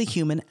is a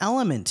human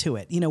element to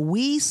it.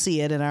 We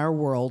see it in our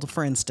world,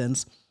 for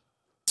instance,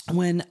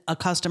 when a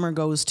customer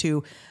goes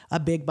to a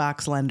big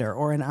box lender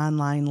or an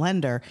online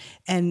lender,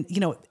 and,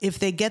 if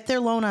they get their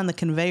loan on the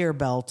conveyor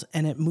belt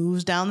and it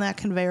moves down that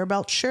conveyor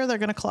belt, sure, they're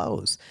going to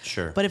close.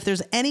 Sure. But if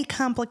there's any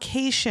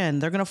complication,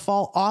 they're going to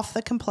fall off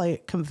the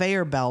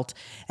conveyor belt,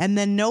 and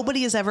then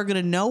nobody is ever going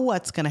to know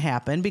what's going to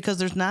happen because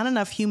there's not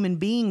enough human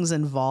beings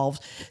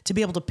involved to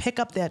be able to pick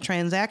up that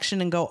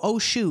transaction and go, oh,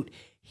 shoot,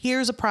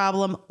 here's a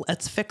problem.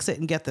 Let's fix it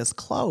and get this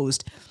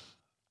closed.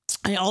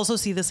 I also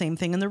see the same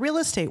thing in the real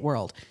estate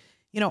world.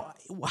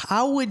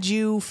 How would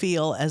you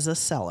feel as a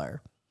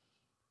seller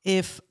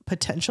if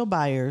potential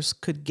buyers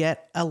could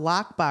get a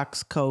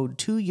lockbox code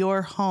to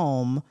your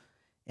home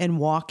and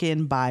walk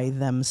in by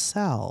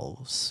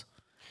themselves?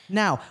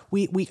 Now,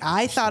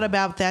 I thought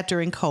about that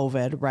during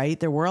COVID, right?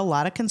 There were a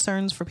lot of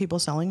concerns for people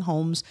selling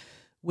homes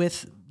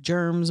with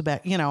germs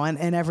back,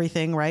 and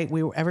everything, right?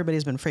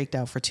 Everybody's been freaked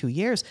out for 2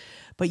 years.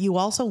 But you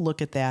also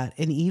look at that,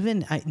 and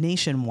even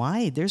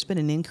nationwide, there's been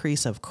an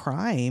increase of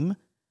crime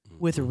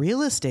with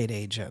real estate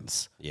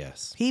agents.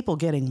 Yes. People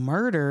getting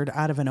murdered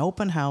out of an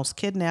open house,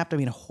 kidnapped.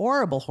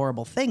 Horrible,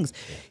 horrible things.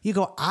 Yeah. You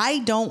go, I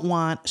don't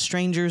want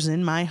strangers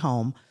in my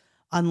home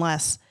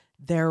unless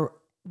they're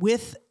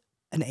with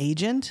an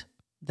agent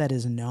that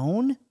is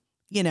known,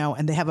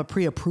 and they have a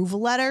pre-approval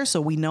letter. So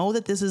we know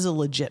that this is a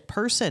legit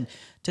person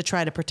to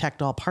try to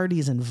protect all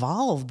parties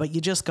involved. But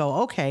you just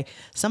go, okay,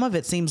 some of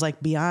it seems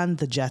like beyond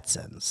the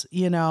Jetsons,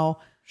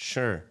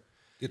 Sure.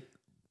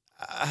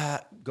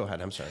 Go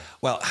ahead. I'm sorry.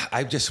 Well,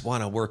 I just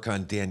want to work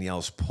on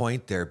Danielle's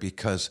point there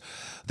because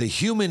the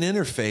human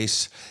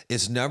interface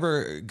is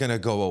never going to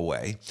go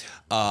away.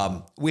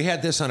 We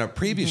had this on a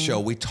previous show.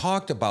 We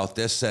talked about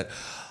this, that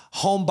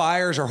home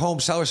buyers or home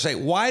sellers say,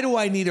 why do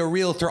I need a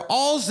realtor?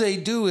 All they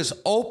do is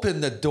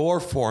open the door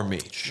for me.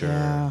 Sure.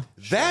 Yeah.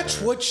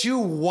 That's what you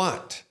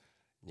want.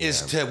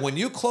 Is to, when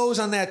you close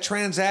on that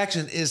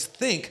transaction, is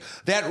think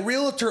that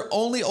realtor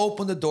only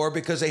opened the door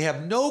because they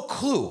have no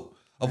clue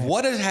of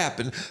what has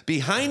happened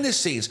behind the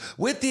scenes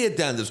with the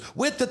addendums,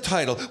 with the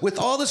title, with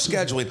all the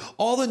scheduling,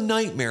 all the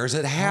nightmares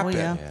that happen.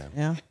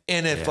 Yeah.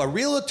 And if a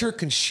realtor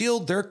can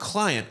shield their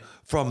client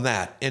from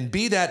that and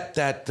be that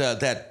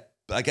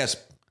I guess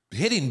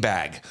hitting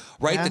bag,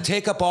 right, to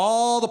take up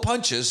all the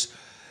punches,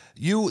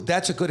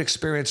 that's a good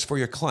experience for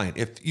your client.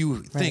 If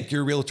you think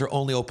your realtor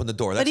only opened the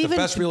door, that's the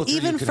best realtor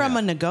you can have. Even from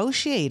a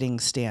negotiating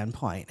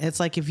standpoint, it's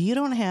like if you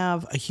don't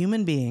have a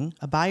human being,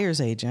 a buyer's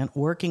agent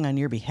working on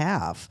your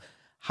behalf,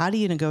 how do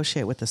you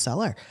negotiate with the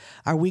seller?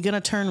 Are we going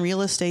to turn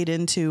real estate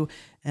into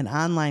an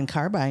online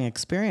car buying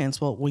experience?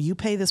 Well, will you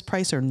pay this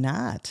price or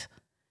not?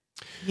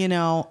 You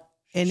know,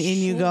 and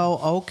you go,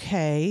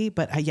 okay,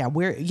 but yeah,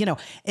 we're, you know,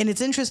 and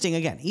it's interesting.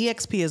 Again,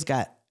 EXP has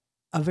got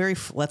a very,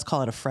 let's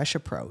call it a fresh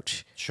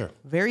approach. Sure.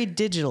 Very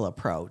digital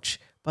approach,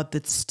 but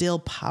that's still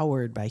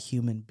powered by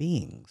human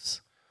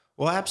beings.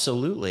 Well,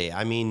 absolutely.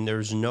 I mean,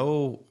 there's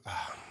no,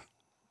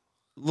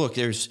 look,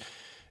 there's,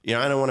 you know,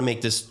 I don't want to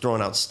make this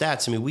throwing out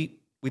stats. I mean,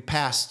 we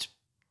passed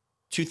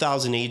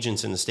 2,000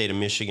 agents in the state of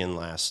Michigan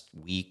last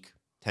week,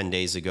 10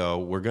 days ago.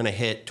 We're going to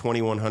hit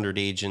 2,100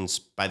 agents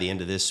by the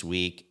end of this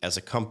week. As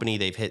a company,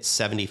 they've hit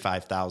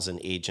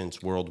 75,000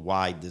 agents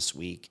worldwide this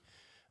week.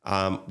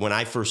 When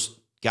I first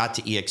got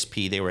to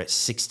EXP, they were at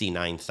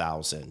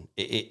 69,000.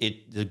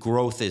 The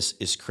growth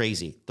is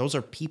crazy. Those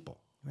are people.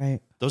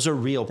 Right. Those are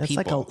real That's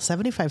people. like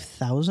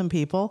 75,000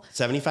 people.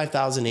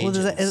 75,000 agents.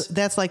 Well,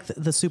 that's like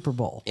the Super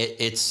Bowl.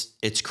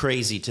 It's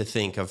crazy to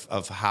think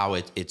of how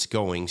it's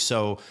going.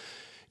 So,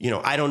 you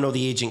know, I don't know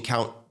the agent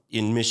count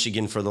in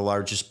Michigan for the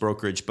largest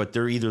brokerage, but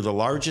they're either the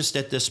largest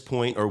at this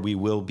point or we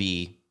will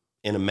be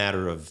in a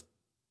matter of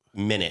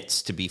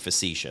minutes, to be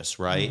facetious,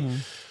 right? Mm-hmm.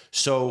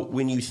 So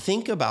when you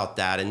think about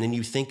that, and then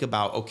you think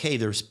about, okay,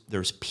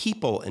 there's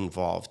people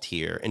involved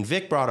here. And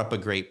Vic brought up a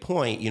great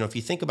point. You know, if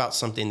you think about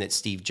something that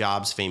Steve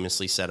Jobs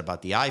famously said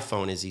about the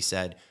iPhone, is he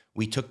said,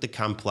 we took the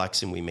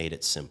complex and we made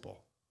it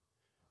simple,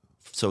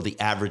 so the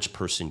average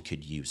person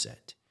could use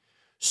it.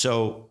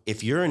 So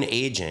if you're an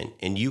agent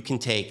and you can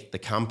take the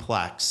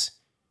complex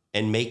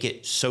and make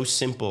it so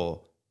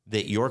simple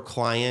that your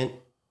client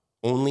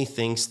only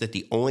thinks that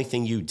the only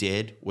thing you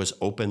did was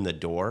open the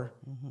door,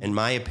 in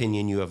my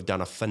opinion, you have done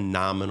a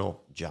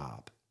phenomenal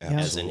job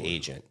as an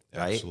agent,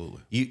 right?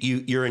 Absolutely.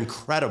 You're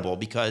incredible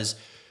because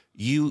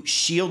you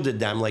shielded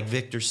them, like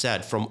Victor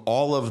said, from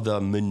all of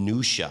the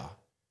minutia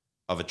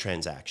of a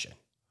transaction.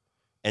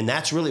 And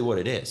that's really what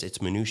it is.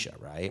 It's minutia,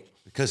 right?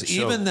 Because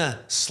even the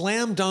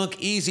slam dunk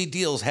easy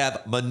deals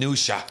have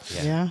minutia.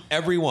 Yeah.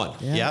 Everyone.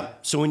 Yeah. Yep.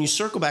 So when you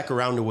circle back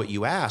around to what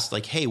you asked,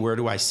 like, hey, where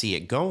do I see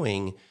it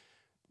going?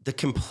 The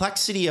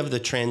complexity of the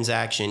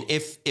transaction,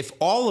 if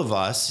all of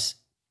us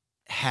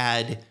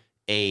had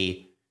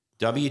a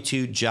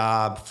W-2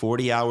 job,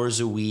 40 hours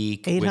a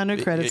week,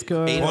 800 credit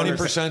score,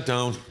 20%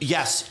 down.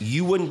 Yes,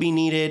 you wouldn't be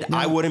needed. No.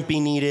 I wouldn't be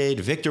needed.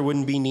 Victor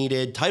wouldn't be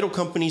needed. Title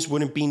companies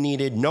wouldn't be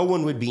needed. No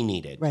one would be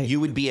needed. Right. You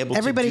would be able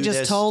Everybody to do just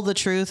this. told the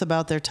truth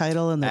about their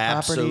title and their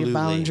property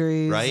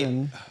boundaries. Right.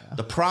 And,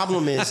 the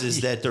problem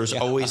is that there's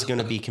always going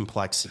to be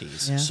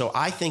complexities. Yeah. So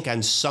I think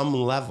on some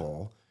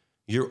level,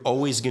 you're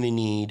always going to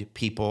need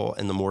people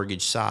in the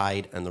mortgage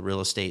side and the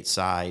real estate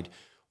side.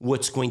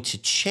 What's going to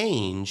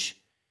change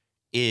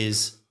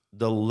is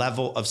the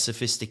level of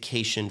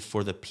sophistication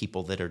for the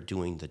people that are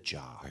doing the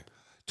job.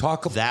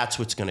 That's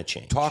what's going to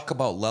change. Talk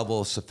about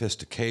level of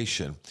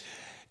sophistication.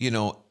 You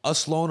know,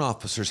 us loan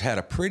officers had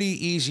a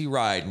pretty easy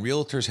ride, and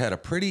realtors had a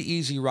pretty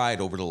easy ride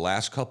over the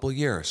last couple of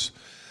years.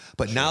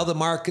 But now the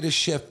market is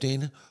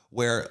shifting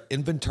where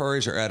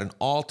inventories are at an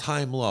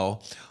all-time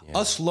low. Yeah.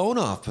 Us loan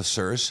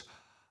officers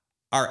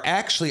are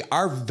actually,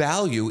 our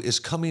value is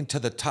coming to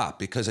the top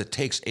because it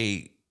takes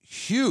a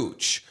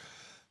huge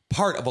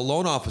part of a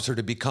loan officer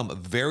to become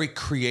very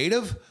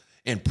creative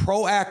and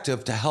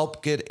proactive to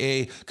help get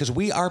because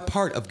we are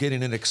part of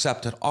getting an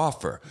accepted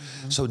offer.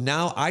 Mm-hmm. So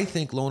now I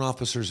think loan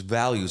officers'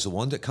 values, the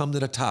ones that come to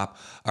the top,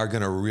 are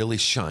going to really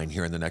shine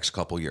here in the next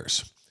couple of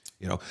years.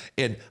 You know,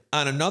 and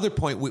on another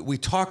point, we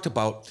talked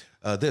about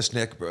this,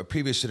 Nick,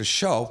 previous to the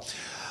show,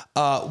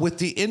 with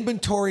the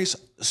inventories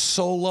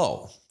so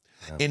low.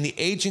 And the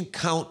agent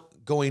count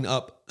going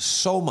up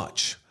so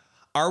much,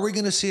 are we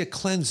going to see a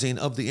cleansing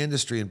of the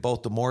industry in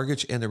both the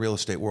mortgage and the real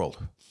estate world?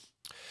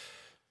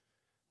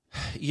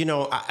 You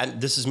know,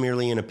 this is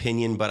merely an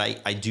opinion, but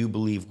I do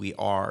believe we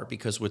are,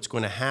 because what's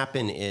going to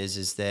happen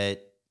is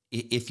that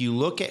if you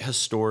look at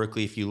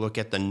historically, if you look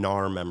at the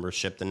NAR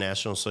membership, the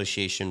National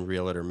Association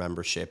Realtor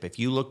membership, if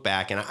you look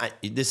back, and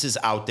this is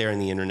out there in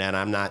the internet,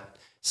 I'm not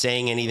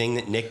saying anything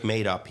that Nick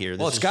made up here.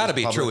 Well, it's got to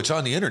be true. It's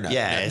on the internet.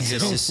 Yeah, it's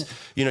just,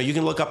 you know, you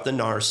can look up the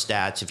NAR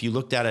stats. If you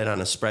looked at it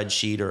on a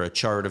spreadsheet or a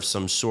chart of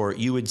some sort,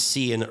 you would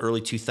see in the early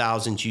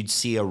 2000s, you'd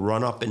see a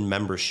run up in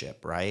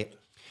membership, right?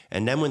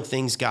 And then when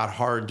things got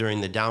hard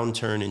during the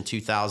downturn in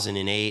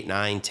 2008,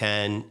 9,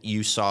 10,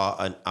 you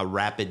saw a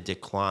rapid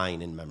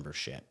decline in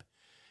membership.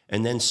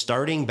 And then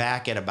starting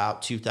back at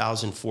about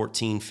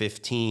 2014,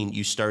 15,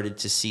 you started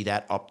to see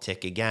that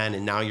uptick again.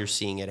 And now you're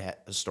seeing it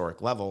at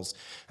historic levels.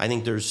 I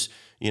think there's,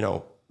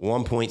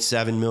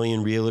 1.7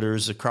 million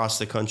realtors across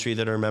the country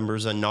that are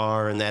members of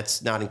NAR, and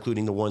that's not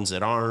including the ones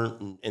that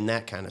aren't and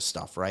that kind of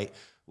stuff, right?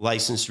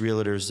 Licensed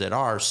realtors that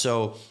are.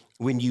 So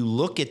when you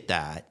look at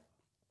that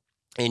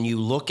and you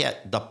look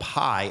at the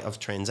pie of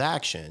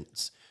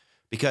transactions,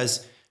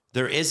 because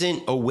there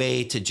isn't a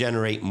way to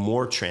generate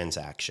more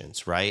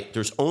transactions, right?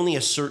 There's only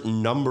a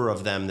certain number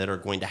of them that are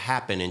going to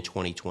happen in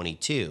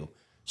 2022.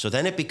 So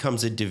then it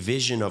becomes a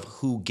division of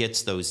who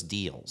gets those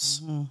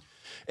deals. Mm-hmm.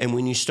 And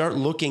when you start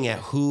looking at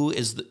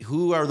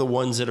who are the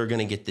ones that are going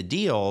to get the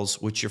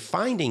deals, what you're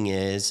finding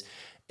is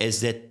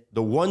that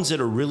the ones that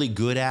are really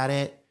good at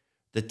it,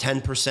 the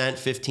 10%,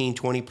 15,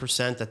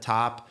 20%, the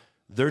top,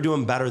 they're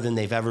doing better than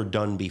they've ever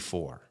done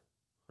before,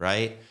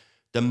 right?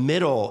 The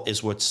middle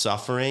is what's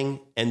suffering,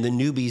 and the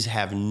newbies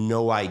have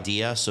no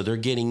idea. So they're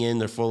getting in,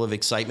 they're full of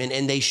excitement,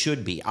 and they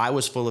should be. I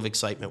was full of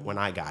excitement when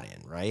I got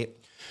in, right?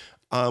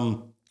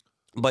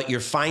 But you're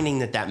finding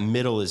that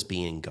middle is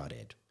being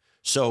gutted.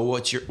 So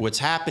what's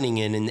happening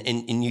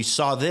and you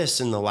saw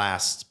this in the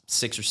last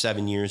 6 or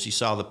 7 years, you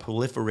saw the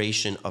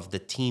proliferation of the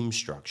team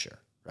structure,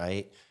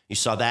 right? You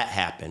saw that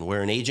happen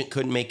where an agent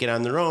couldn't make it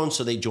on their own,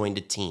 so they joined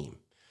a team.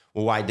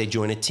 Well, why'd they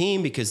join a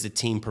team? Because the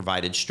team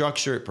provided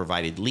structure, it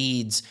provided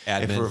leads,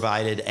 it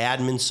provided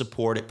admin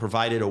support, it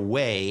provided a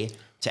way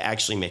to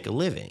actually make a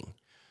living.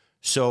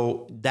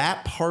 So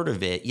that part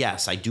of it,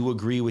 yes, I do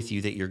agree with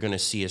you that you're going to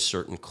see a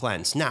certain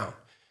cleanse. Now,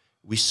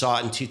 we saw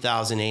it in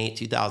 2008,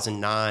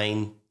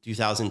 2009,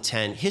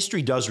 2010.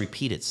 History does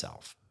repeat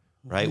itself,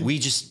 right? Mm-hmm.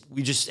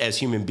 We just as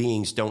human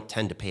beings don't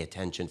tend to pay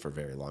attention for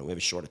very long. We have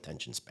a short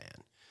attention span.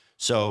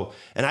 So,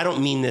 and I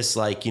don't mean this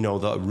like,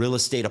 the real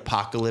estate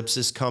apocalypse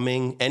is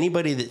coming.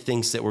 Anybody that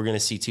thinks that we're going to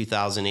see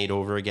 2008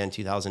 over again,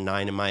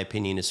 2009, in my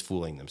opinion, is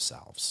fooling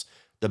themselves.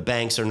 The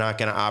banks are not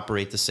going to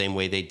operate the same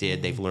way they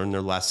did. They've learned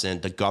their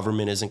lesson. The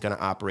government isn't going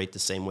to operate the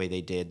same way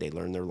they did. They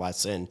learned their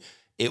lesson.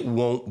 It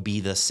won't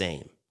be the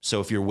same. So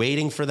if you're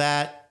waiting for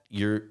that,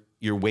 you're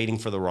waiting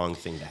for the wrong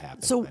thing to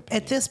happen. So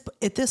at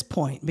this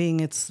point, being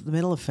it's the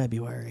middle of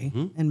February,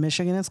 in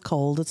Michigan it's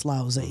cold, it's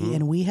lousy,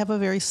 and we have a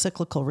very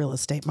cyclical real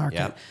estate market.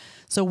 Yep.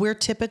 So we're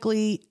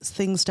typically,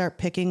 things start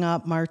picking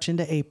up March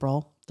into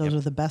April. Those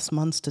are the best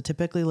months to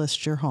typically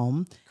list your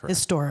home. Correct.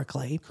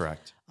 Historically.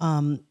 Correct.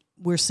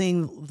 We're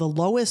seeing the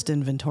lowest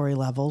inventory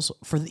levels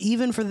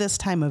even for this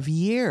time of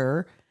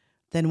year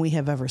than we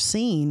have ever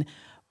seen.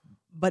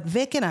 But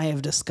Vic and I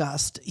have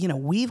discussed,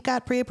 we've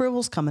got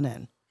pre-approvals coming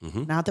in.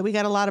 Mm-hmm. Not that we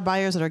got a lot of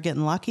buyers that are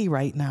getting lucky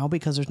right now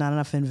because there's not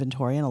enough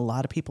inventory and a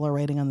lot of people are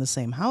waiting on the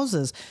same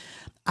houses.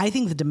 I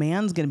think the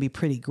demand's going to be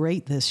pretty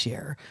great this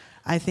year.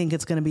 I think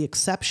it's going to be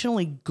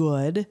exceptionally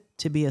good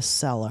to be a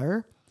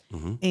seller.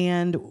 Mm-hmm.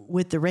 And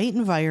with the rate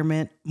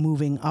environment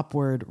moving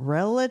upward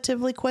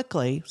relatively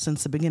quickly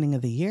since the beginning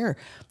of the year,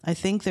 I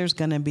think there's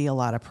going to be a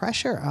lot of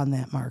pressure on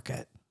that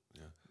market.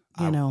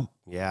 Yeah.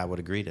 Yeah, I would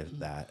agree to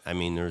that. I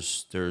mean,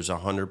 there's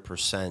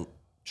 100%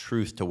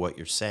 truth to what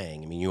you're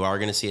saying. I mean, you are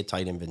going to see a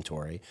tight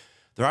inventory.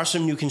 There are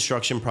some new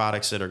construction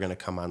products that are going to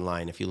come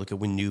online. If you look at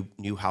when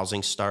new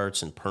housing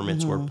starts and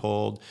permits were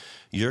pulled,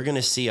 you're going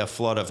to see a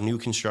flood of new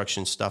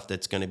construction stuff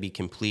that's going to be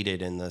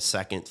completed in the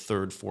second,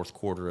 third, fourth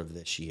quarter of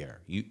this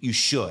year. You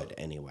should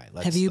anyway.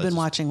 Have you been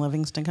watching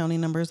Livingston County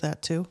numbers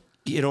that too?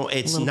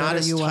 It's not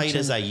as tight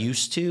as I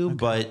used to,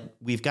 but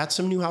we've got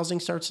some new housing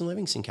starts in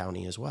Livingston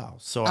County as well.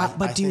 So,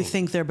 but do you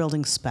think they're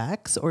building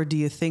specs, or do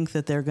you think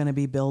that they're going to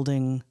be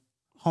building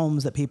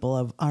homes that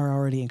people are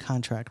already in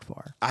contract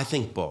for? I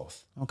think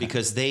both,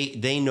 because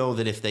they know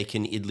that if they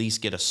can at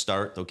least get a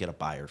start, they'll get a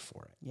buyer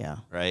for it. Yeah.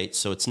 Right.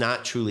 So it's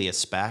not truly a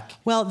spec.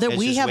 Well,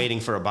 we have waiting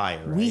for a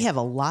buyer. Right? We have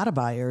a lot of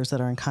buyers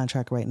that are in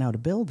contract right now to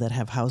build that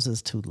have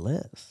houses to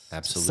list.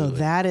 Absolutely. So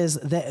that is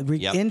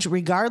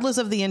regardless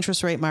of the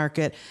interest rate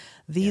market,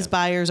 these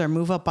buyers are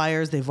move up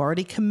buyers. They've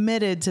already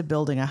committed to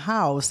building a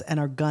house and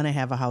are going to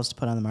have a house to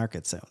put on the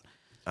market soon.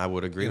 I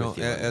would agree with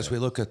you. As we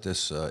look at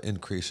this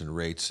increase in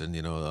rates, and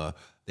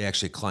they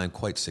actually climbed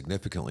quite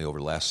significantly over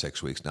the last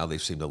 6 weeks. Now they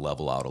seem to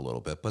level out a little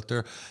bit, but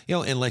they're,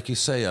 and like you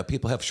say,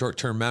 people have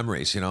short-term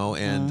memories,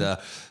 and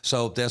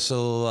so that's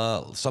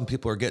some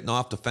people are getting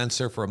off the fence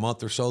there for a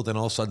month or so. Then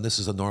all of a sudden, this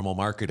is a normal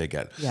market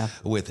again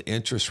with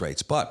interest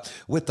rates. But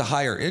with the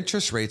higher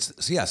interest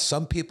rates, yes,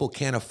 some people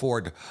can't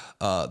afford.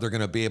 They're going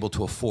to be able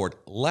to afford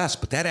less,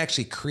 but that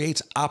actually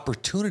creates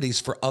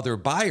opportunities for other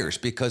buyers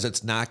because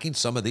it's knocking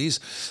some of these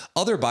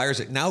other buyers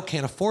that now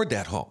can't afford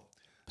that home.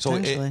 So,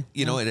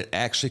 it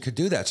actually could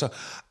do that. So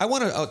I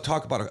want to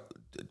talk about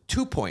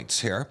 2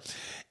 points here.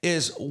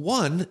 Is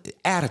one,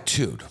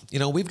 attitude.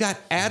 We've got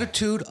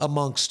attitude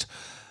amongst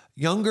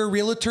younger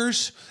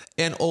realtors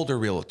and older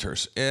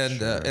realtors.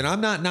 And and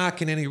I'm not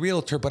knocking any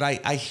realtor, but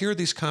I hear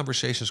these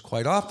conversations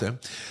quite often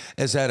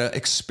is that an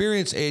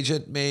experienced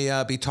agent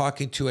may be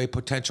talking to a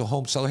potential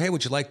home seller. Hey,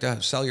 would you like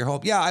to sell your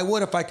home? Yeah, I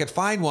would if I could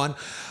find one.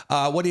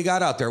 What do you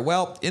got out there?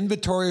 Well,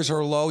 inventories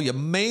are low. You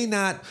may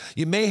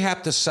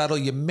have to settle.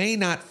 You may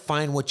not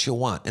find what you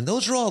want. And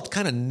those are all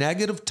kind of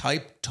negative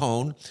type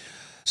tone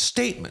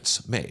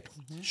statements made.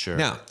 Sure.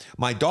 Now,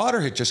 my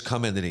daughter had just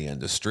come into the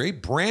industry,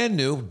 brand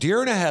new,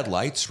 deer in the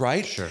headlights,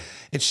 right? Sure.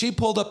 And she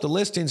pulled up the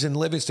listings in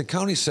Livingston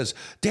County, says,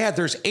 Dad,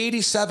 there's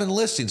 87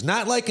 listings.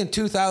 Not like in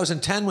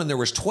 2010 when there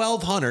was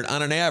 1,200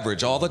 on an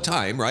average all the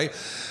time, right?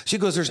 She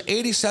goes, there's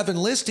 87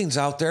 listings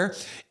out there.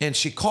 And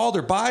she called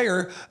her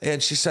buyer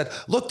and she said,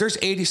 look, there's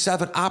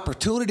 87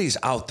 opportunities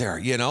out there,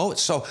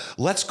 So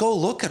let's go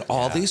look at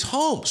all these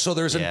homes. So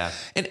there's an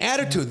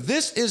attitude.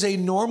 This is a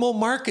normal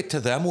market to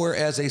them,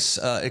 whereas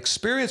a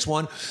experienced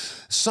one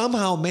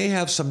somehow may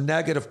have some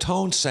negative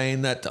tone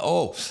saying that,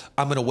 oh,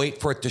 I'm going to wait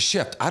for it to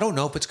shift. I don't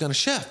know if it's going to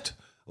shift.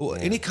 Yeah.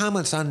 Any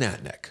comments on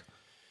that, Nick?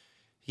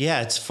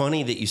 Yeah, it's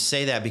funny that you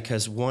say that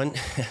because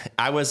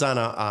I was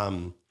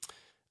on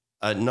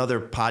another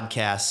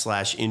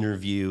podcast /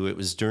 interview. It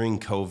was during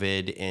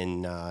COVID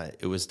and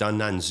it was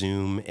done on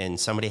Zoom, and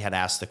somebody had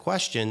asked the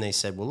question. They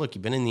said, well, look,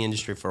 you've been in the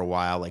industry for a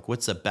while. Like,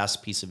 what's the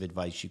best piece of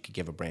advice you could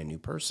give a brand new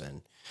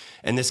person?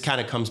 And this kind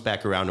of comes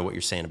back around to what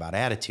you're saying about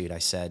attitude. I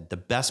said, the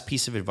best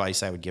piece of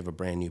advice I would give a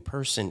brand new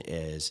person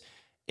is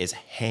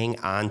hang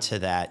on to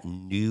that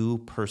new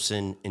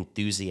person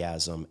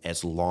enthusiasm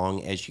as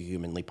long as you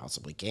humanly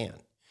possibly can.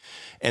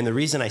 And the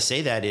reason I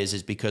say that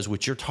is because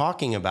what you're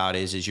talking about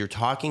is you're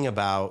talking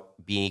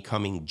about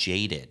becoming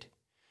jaded,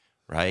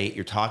 right?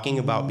 You're talking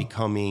about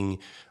becoming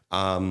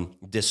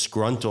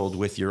disgruntled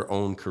with your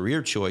own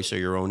career choice or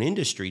your own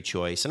industry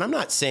choice. And I'm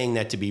not saying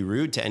that to be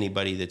rude to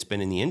anybody that's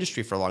been in the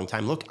industry for a long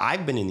time. Look,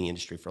 I've been in the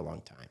industry for a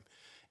long time.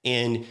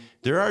 And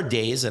there are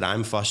days that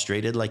I'm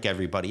frustrated like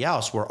everybody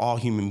else. We're all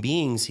human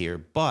beings here.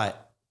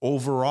 But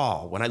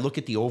overall, when I look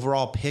at the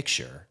overall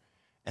picture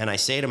and I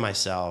say to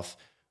myself,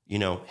 you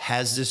know,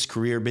 has this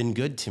career been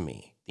good to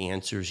me? The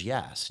answer is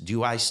yes.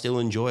 Do I still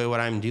enjoy what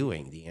I'm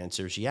doing? The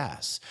answer is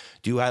yes.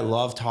 Do I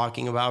love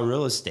talking about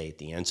real estate?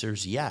 The answer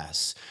is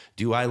yes.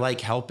 Do I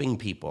like helping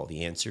people?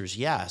 The answer is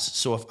yes.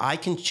 So if I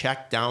can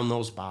check down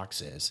those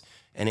boxes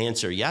and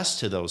answer yes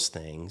to those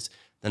things,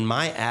 then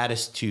my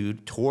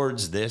attitude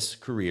towards this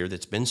career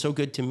that's been so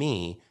good to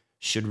me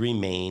should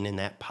remain in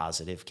that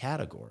positive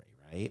category,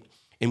 right?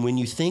 And when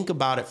you think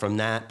about it from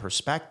that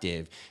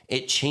perspective,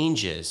 it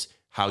changes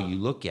how you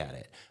look at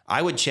it.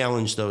 I would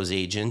challenge those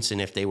agents,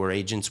 and if they were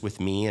agents with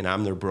me and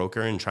I'm their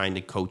broker and trying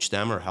to coach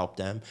them or help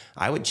them,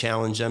 I would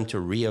challenge them to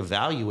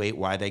reevaluate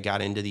why they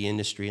got into the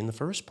industry in the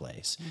first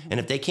place. And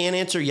if they can't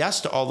answer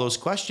yes to all those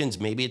questions,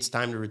 maybe it's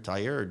time to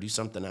retire or do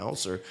something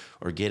else or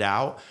get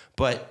out.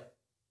 But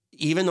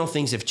even though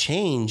things have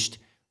changed,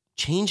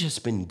 change has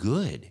been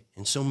good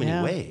in so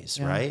many ways,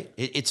 right?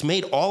 It's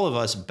made all of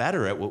us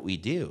better at what we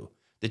do.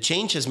 The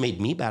change has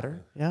made me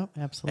better. Yeah,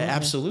 absolutely.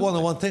 Absolutely. Well, the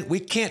one thing, we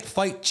can't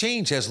fight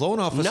change as loan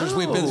officers. No.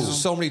 We've been through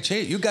so many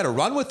changes. You got to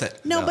run with it.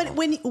 No, but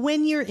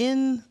when you're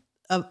in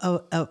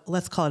a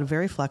let's call it a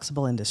very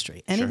flexible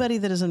industry, anybody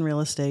that is in real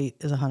estate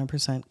is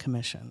 100%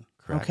 commission.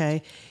 Correct.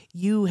 Okay.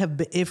 You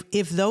have,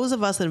 if those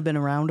of us that have been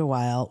around a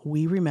while,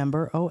 we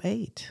remember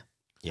 2008.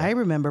 Yeah. I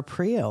remember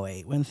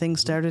pre-2008 when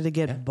things started to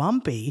get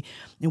bumpy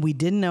and we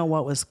didn't know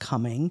what was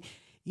coming.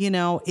 You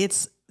know,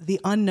 the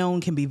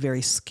unknown can be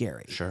very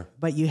scary. Sure.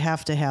 But you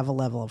have to have a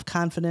level of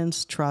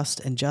confidence,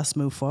 trust, and just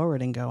move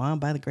forward and go, oh,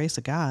 by the grace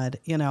of God,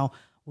 you know,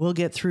 we'll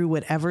get through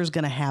whatever's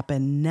going to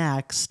happen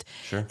next.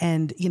 Sure.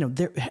 And, you know,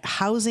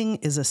 housing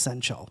is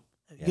essential,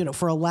 you know,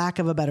 for a lack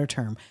of a better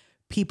term.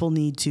 People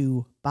need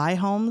to buy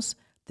homes.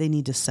 They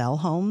need to sell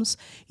homes.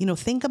 You know,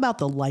 think about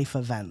the life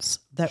events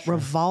that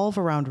revolve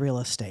around real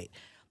estate.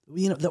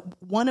 You know,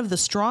 one of the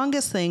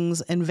strongest things,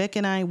 and Vic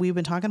and I, we've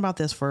been talking about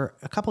this for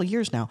a couple of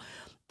years now,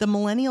 the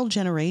millennial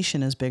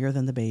generation is bigger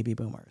than the baby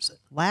boomers.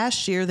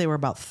 Last year, they were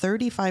about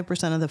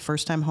 35% of the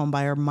first-time home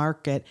buyer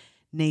market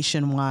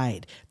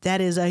nationwide. That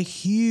is a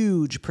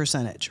huge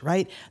percentage,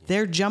 right?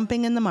 They're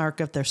jumping in the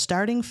market. They're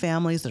starting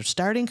families. They're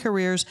starting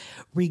careers.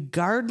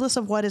 Regardless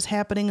of what is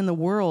happening in the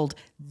world,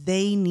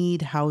 they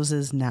need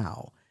houses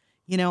now.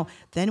 You know,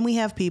 then we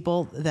have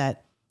people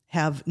that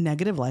have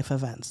negative life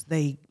events.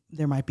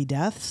 There might be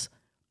deaths.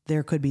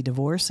 There could be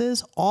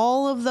divorces.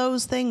 All of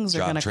those things are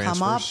going to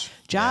come up.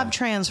 Job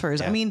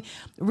transfers. I mean,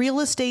 real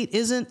estate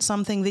isn't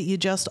something that you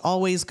just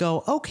always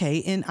go,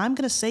 okay, and I'm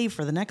going to save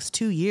for the next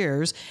 2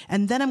 years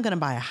and then I'm going to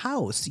buy a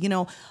house. You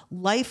know,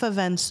 life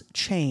events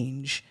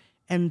change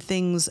and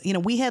things, you know,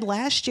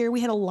 last year,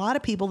 we had a lot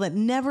of people that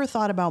never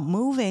thought about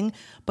moving,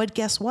 but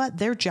guess what?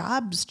 Their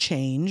jobs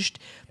changed.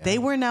 Yeah. They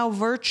were now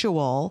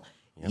virtual.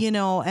 Yep. You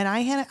know, and I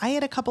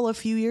had a couple of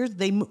few years.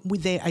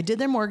 I did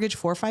their mortgage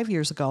 4 or 5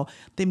 years ago.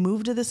 They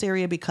moved to this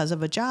area because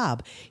of a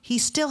job. He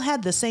still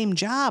had the same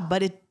job,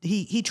 but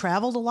he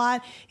traveled a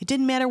lot. It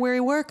didn't matter where he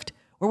worked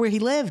or where he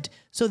lived.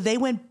 So they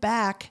went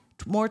back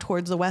more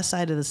towards the west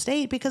side of the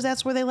state because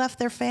that's where they left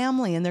their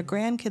family and their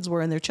grandkids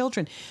were and their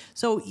children.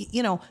 So,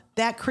 you know,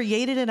 that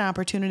created an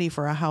opportunity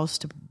for a house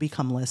to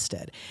become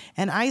listed.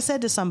 And I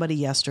said to somebody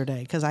yesterday,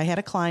 because I had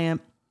a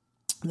client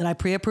that I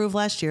pre-approved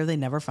last year, they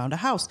never found a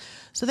house.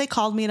 So they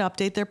called me to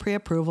update their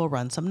pre-approval,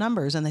 run some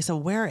numbers. And they said,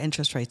 where are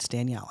interest rates,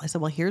 Danielle? I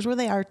said, well, here's where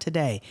they are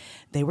today.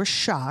 They were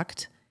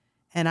shocked.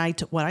 And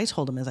what I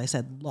told them is I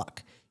said,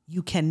 look,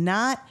 you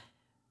cannot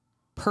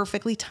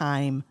perfectly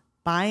time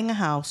buying a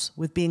house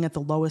with being at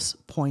the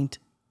lowest point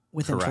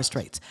with interest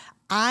rates.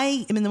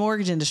 I am in the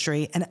mortgage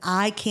industry and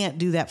I can't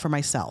do that for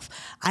myself.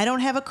 I don't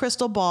have a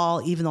crystal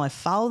ball, even though I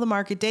follow the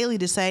market daily,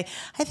 to say,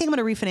 I think I'm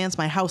going to refinance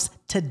my house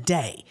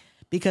today,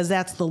 because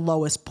that's the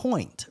lowest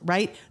point,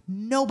 right?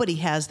 Nobody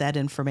has that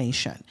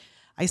information.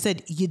 I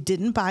said, you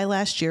didn't buy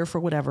last year for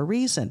whatever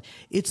reason.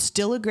 It's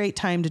still a great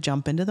time to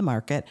jump into the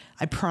market.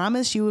 I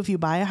promise you, if you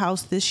buy a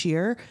house this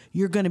year,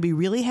 you're going to be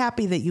really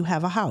happy that you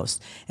have a house.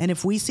 And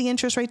if we see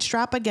interest rates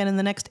drop again in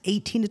the next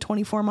 18 to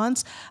 24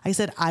 months, I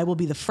said, I will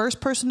be the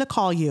first person to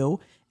call you,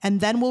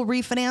 and then we'll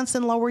refinance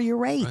and lower your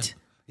rate. Right.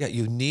 Yeah,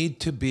 you need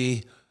to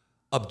be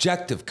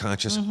objective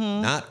conscious,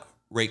 not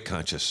rate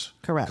conscious.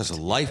 Correct. Because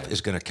life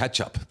is going to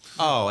catch up.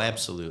 Oh,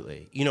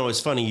 absolutely. You know, it's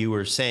funny you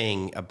were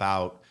saying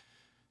about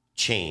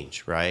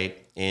change, right?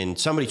 And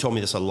somebody told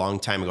me this a long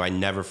time ago. I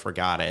never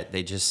forgot it.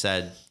 They just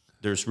said,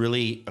 there's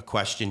really a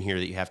question here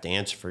that you have to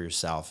answer for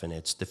yourself, and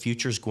it's the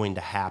future's going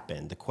to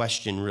happen. The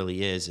question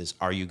really is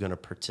are you going to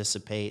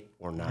participate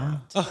or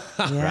not? Yeah.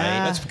 Right?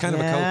 That's kind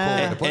of a cool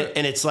way to put it.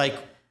 And it's like,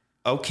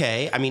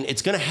 okay, I mean,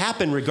 it's going to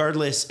happen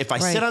regardless. If I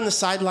sit on the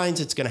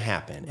sidelines, it's going to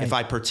happen. If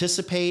I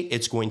participate,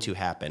 it's going to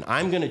happen.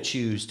 I'm going to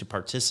choose to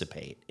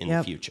participate in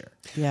the future.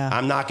 Yeah.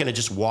 I'm not going to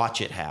just watch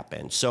it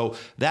happen. So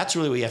that's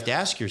really what you have to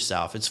ask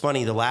yourself. It's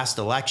funny, the last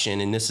election,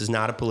 and this is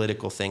not a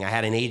political thing. I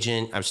had an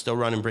agent, I was still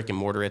running brick and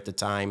mortar at the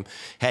time,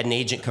 had an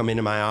agent come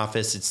into my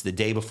office. It's the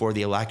day before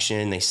the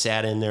election. They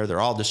sat in there. They're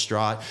all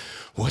distraught.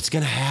 What's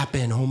going to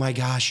happen? Oh my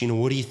gosh. You know,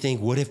 what do you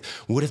think? What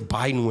if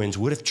Biden wins?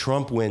 What if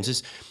Trump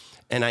wins?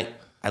 And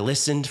I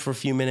listened for a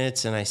few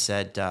minutes and I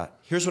said,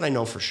 here's what I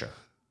know for sure.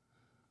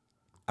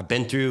 I've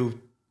been through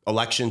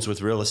elections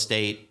with real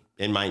estate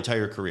in my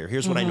entire career.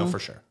 Here's what I know for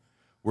sure.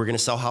 We're going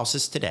to sell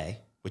houses today,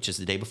 which is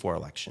the day before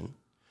election.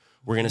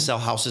 We're going to sell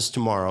houses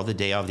tomorrow, the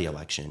day of the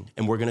election.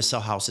 And we're going to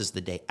sell houses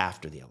the day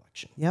after the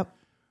election. Yep.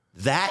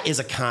 That is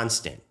a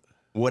constant.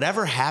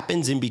 Whatever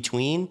happens in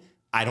between,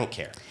 I don't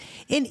care.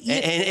 And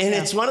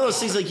it's one of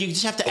those things, like, you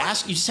just have to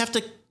ask, you just have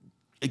to,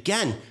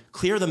 again,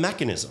 clear the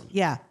mechanism.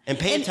 Yeah. And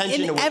pay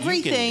attention to what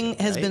everything you can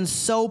do, has been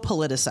so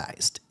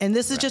politicized. And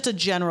this is just a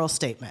general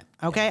statement.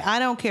 Okay. I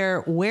don't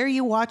care where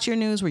you watch your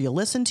news, where you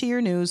listen to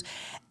your news.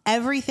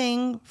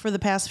 Everything for the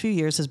past few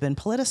years has been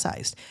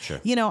politicized.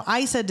 Sure. You know,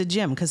 I said to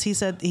Jim, because he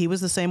said he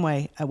was the same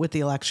way with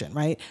the election,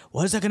 right?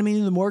 What is that going to mean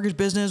to the mortgage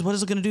business? What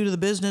is it going to do to the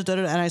business?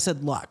 And I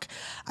said, look,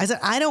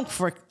 I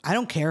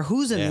don't care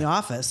who's in the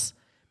office.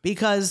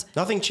 Because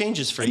nothing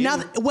changes for you.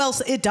 Well,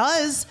 it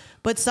does,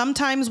 but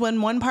sometimes when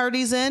one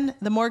party's in,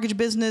 the mortgage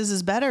business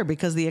is better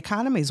because the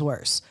economy's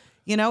worse.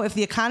 You know, if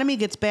the economy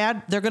gets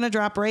bad, they're going to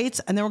drop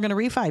rates, and then we're going to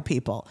refi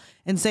people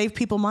and save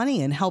people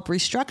money and help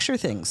restructure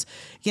things.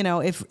 You know,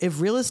 if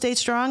real estate's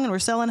strong and we're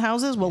selling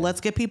houses, well, let's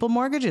get people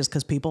mortgages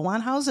because people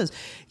want houses.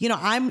 You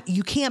know,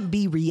 you can't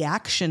be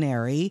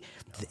reactionary.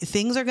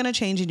 Things are going to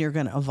change and you're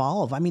going to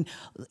evolve. I mean,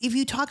 if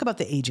you talk about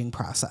the aging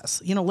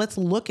process, you know, let's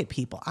look at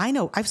people. I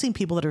know I've seen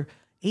people that are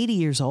 80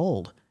 years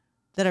old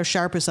that are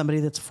sharp as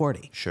somebody that's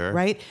 40. Sure.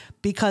 Right?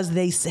 Because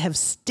they have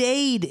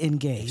stayed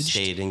engaged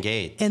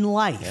in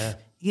life. Yeah.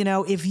 You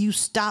know, if you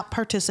stop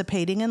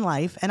participating in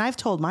life, and I've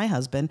told my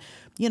husband,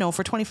 you know,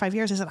 for 25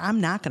 years, I said, I'm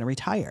not going to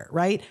retire.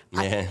 Right.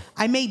 Yeah.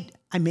 I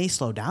may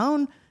slow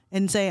down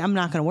and say, I'm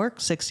not going to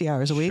work 60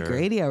 hours a week or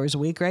 80 hours a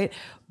week. Right.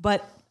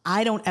 But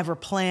I don't ever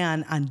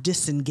plan on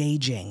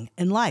disengaging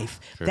in life.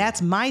 Sure.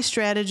 That's my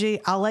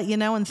strategy. I'll let you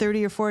know in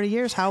 30 or 40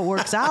 years how it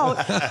works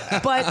out.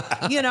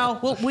 But, you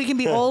know, we can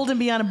be old and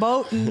be on a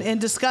boat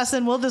and discuss,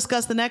 and we'll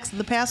discuss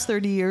the past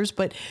 30 years.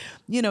 But,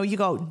 you know, you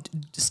go,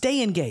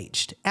 stay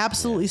engaged.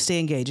 Absolutely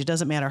stay engaged. It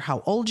doesn't matter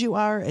how old you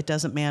are. It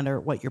doesn't matter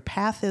what your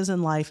path is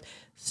in life.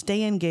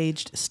 Stay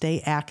engaged,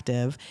 stay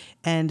active.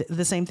 And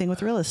the same thing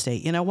with real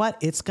estate. You know what?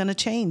 It's going to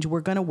change. We're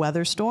going to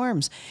weather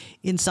storms.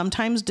 And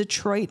sometimes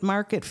Detroit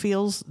market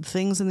feels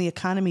things in the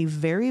economy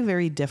very,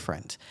 very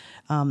different.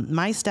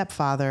 My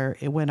stepfather,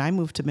 when I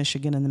moved to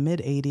Michigan in the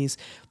mid-'80s,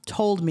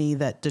 told me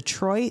that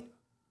Detroit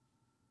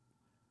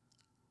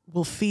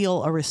will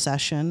feel a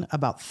recession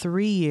about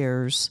 3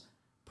 years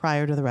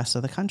prior to the rest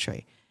of the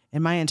country.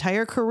 In my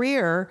entire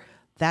career,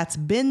 that's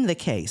been the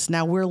case.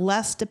 Now, we're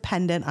less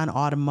dependent on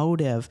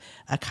automotive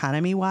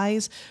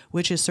economy-wise,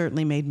 which has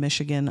certainly made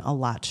Michigan a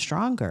lot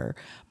stronger.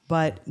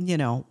 But, you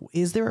know,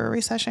 is there a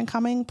recession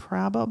coming?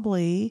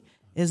 Probably.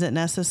 Is it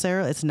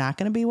necessary? It's not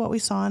going to be what we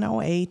saw in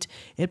 2008.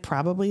 It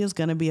probably is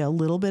going to be a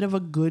little bit of a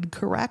good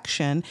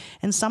correction.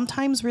 And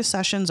sometimes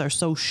recessions are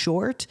so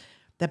short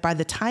that by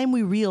the time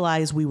we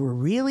realize we were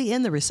really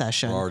in the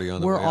recession,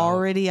 we're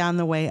already on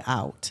the way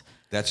out.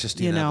 That's just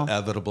the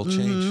inevitable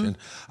change. And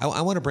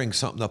I want to bring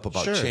something up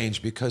about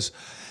change because,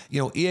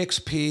 you know,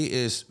 EXP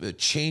is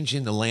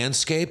changing the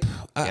landscape,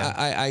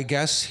 I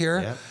guess,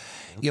 here. Yeah.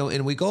 You know,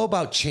 and we go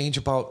about change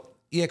about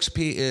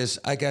EXP is,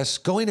 I guess,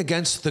 going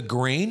against the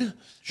grain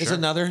is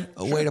another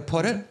way to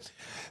put it.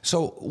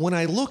 So when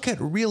I look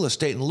at real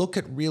estate and look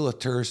at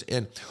realtors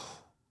and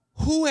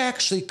who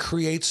actually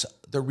creates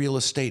the real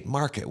estate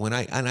market,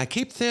 I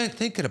keep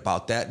thinking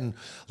about that, and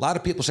a lot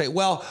of people say,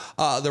 well,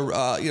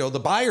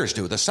 the buyers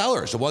do, the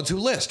sellers, the ones who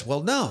list.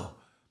 Well, no.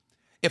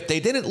 If they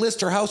didn't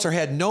list their house or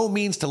had no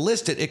means to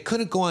list it, it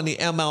couldn't go on the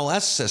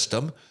MLS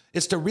system.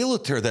 It's the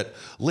realtor that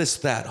lists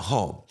that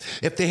home.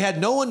 If they had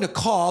no one to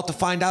call to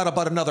find out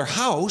about another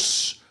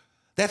house,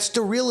 that's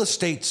the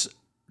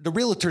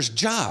realtor's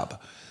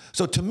job.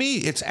 So to me,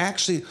 it's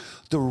actually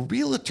the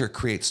realtor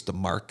creates the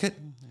market,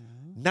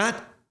 not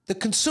the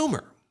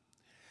consumer.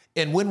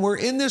 And when we're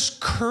in this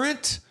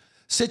current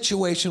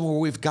situation where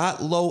we've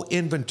got low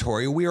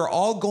inventory, we are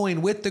all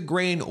going with the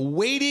grain,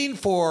 waiting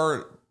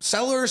for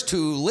sellers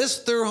to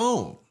list their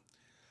home.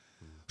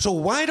 So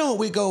why don't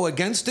we go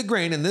against the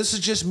grain? And this is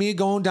just me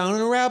going down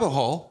in a rabbit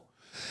hole.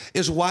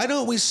 Is why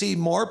don't we see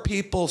more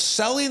people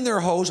selling their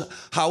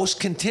house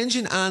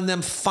contingent on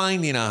them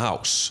finding a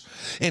house,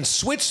 and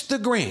switch the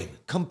grain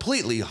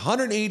completely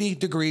 180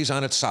 degrees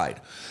on its side?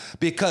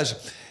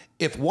 Because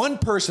if one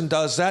person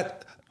does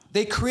that,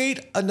 they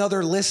create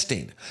another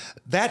listing.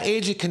 That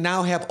agent can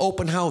now have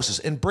open houses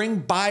and bring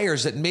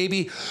buyers that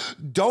maybe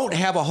don't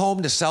have a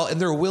home to sell,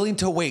 and they're willing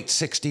to wait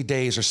 60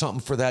 days or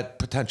something for that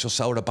potential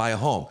seller to buy a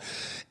home.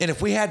 And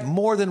if we had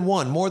more than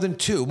one, more than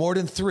two, more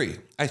than three,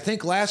 I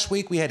think last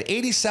week we had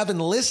 87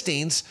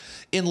 listings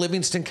in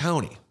Livingston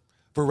County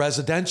for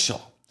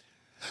residential.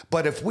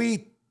 But if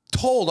we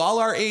told all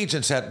our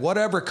agents at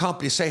whatever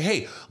company, say,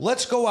 hey,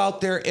 let's go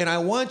out there and I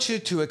want you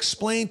to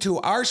explain to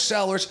our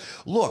sellers,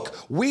 look,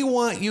 we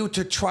want you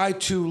to try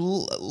to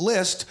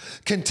list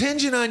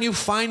contingent on you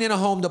finding a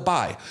home to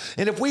buy.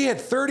 And if we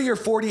had 30 or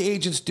 40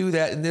 agents do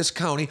that in this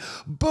county,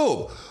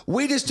 boom,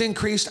 we just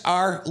increased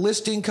our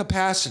listing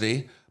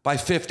capacity by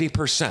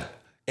 50%.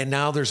 And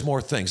now there's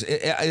more things.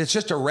 It's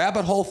just a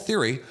rabbit hole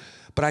theory.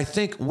 But I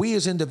think we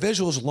as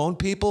individuals, loan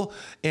people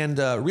and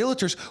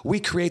realtors,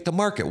 we create the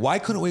market. Why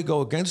couldn't we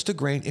go against the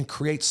grain and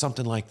create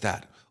something like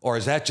that? Or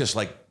is that just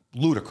like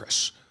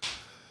ludicrous?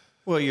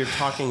 Well, you're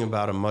talking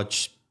about a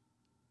much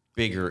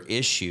bigger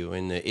issue.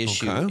 And the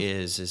issue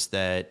is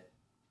that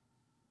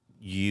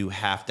you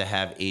have to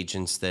have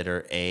agents that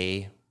are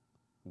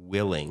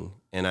willing.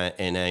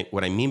 And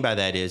what I mean by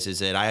that is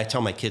that I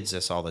tell my kids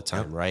this all the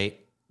time, right?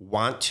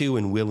 Want to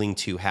and willing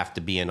to have to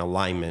be in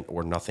alignment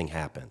or nothing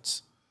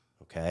happens.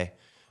 Okay.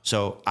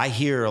 So I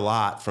hear a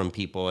lot from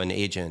people and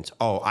agents.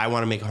 Oh, I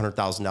want to make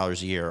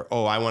 $100,000 a year.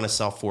 Oh, I want to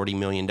sell $40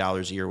 million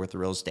a year with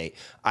real estate.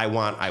 I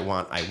want.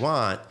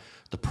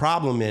 The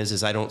problem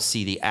is I don't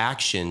see the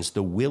actions,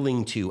 the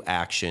willing to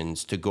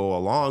actions to go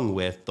along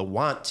with the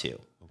want to.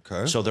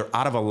 Okay. So they're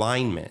out of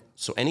alignment.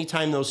 So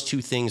anytime those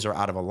two things are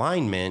out of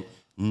alignment,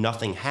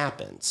 nothing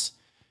happens.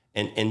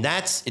 And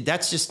that's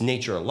just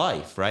nature of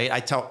life, right? I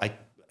tell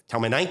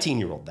my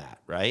 19-year-old that,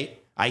 right?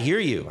 I hear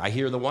you. I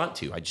hear the want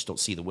to. I just don't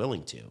see the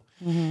willing to.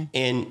 Mm-hmm.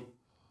 And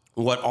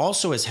what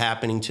also is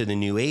happening to the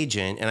new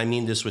agent, and I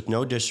mean this with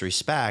no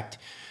disrespect,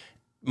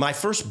 my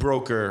first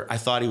broker, I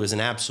thought he was an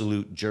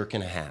absolute jerk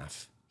and a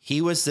half.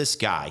 He was this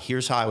guy.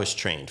 Here's how I was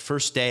trained.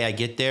 First day I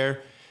get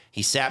there,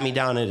 he sat me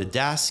down at a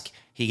desk.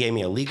 He gave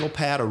me a legal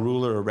pad, a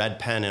ruler, a red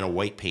pen, and a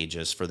white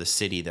pages for the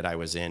city that I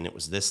was in. It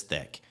was this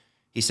thick.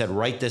 He said,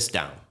 write this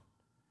down.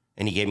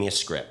 And he gave me a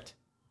script.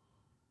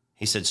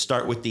 He said,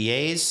 start with the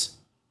A's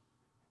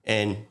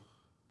and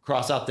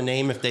cross out the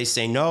name if they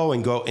say no,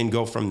 and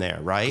go from there,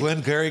 right?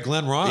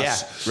 Glenn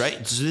Ross. Yeah,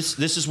 right. So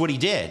this is what he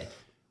did.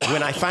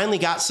 When I finally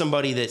got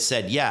somebody that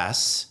said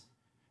yes,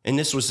 and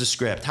this was the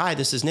script. Hi,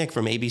 this is Nick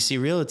from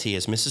ABC Realty.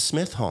 Is Mrs.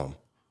 Smith home?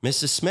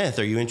 Mrs. Smith,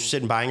 are you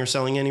interested in buying or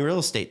selling any real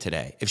estate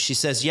today? If she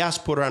says yes,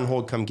 put her on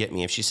hold, come get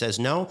me. If she says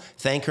no,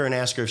 thank her and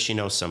ask her if she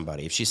knows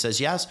somebody. If she says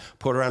yes,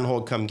 put her on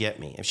hold, come get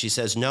me. If she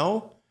says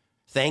no,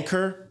 thank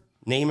her,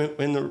 name it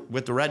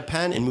with the red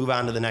pen, and move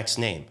on to the next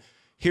name.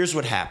 Here's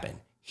what happened.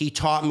 He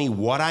taught me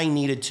what I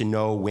needed to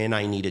know when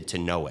I needed to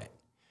know it.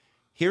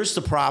 Here's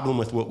the problem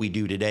with what we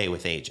do today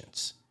with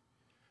agents.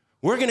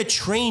 We're going to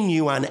train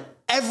you on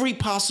every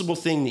possible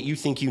thing that you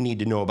think you need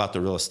to know about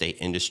the real estate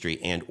industry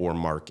and or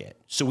market.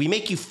 So we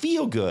make you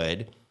feel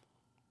good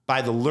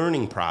by the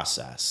learning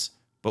process,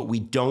 but we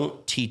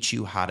don't teach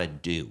you how to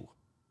do.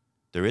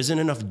 There isn't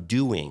enough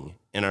doing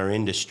in our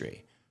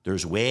industry.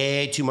 There's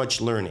way too much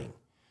learning.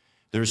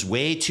 There's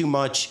way too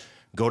much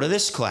go to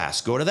this class,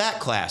 go to that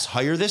class,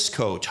 hire this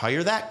coach,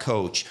 hire that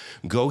coach,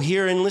 go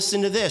here and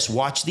listen to this,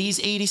 watch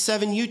these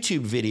 87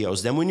 YouTube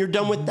videos. Then when you're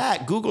done with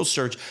that, Google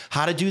search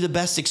how to do the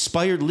best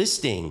expired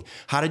listing,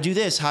 how to do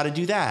this, how to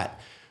do that.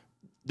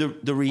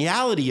 The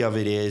reality of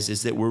it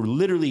is that we're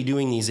literally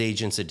doing these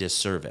agents a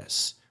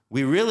disservice.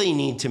 We really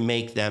need to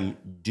make them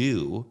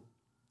do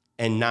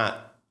and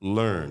not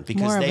learn,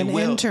 because more of they an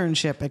will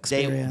internship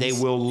experience. They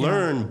will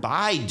learn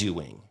by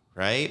doing,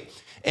 right?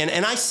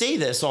 And I say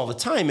this all the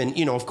time,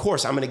 and of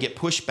course I'm going to get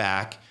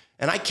pushback.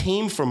 And I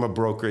came from a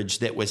brokerage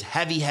that was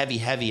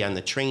heavy on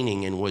the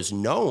training and was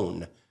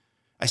known.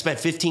 I spent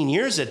 15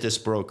 years at this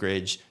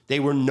brokerage. They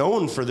were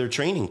known for their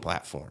training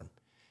platform.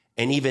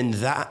 And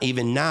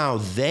even now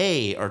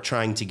they are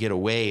trying to get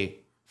away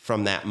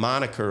from that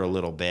moniker a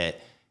little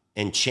bit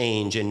and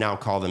change and now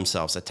call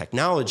themselves a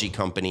technology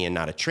company and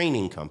not a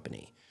training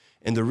company.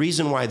 And the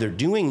reason why they're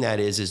doing that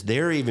is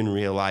they're even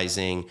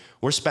realizing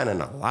we're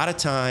spending a lot of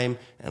time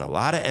and a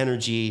lot of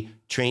energy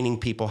training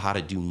people how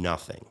to do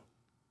nothing.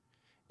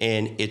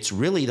 And it's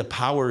really the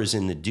power is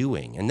in the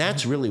doing. And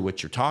that's really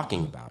what you're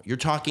talking about. You're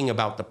talking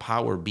about the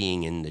power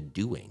being in the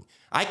doing.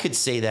 I could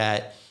say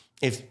that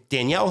if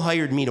Danielle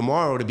hired me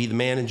tomorrow to be the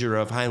manager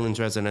of Highlands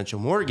Residential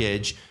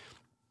Mortgage,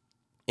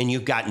 and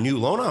you've got new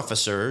loan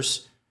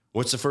officers,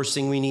 what's the first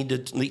thing we need to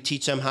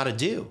teach them how to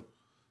do?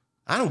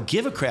 I don't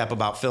give a crap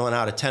about filling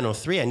out a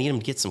 1003. I need them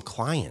to get some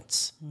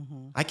clients.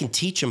 I can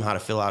teach them how to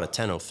fill out a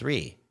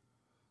 1003.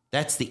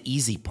 That's the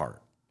easy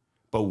part.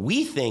 But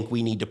we think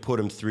we need to put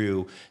them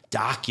through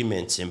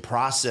documents and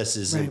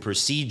processes and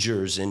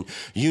procedures, and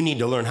you need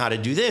to learn how to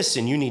do this,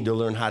 and you need to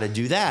learn how to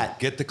do that.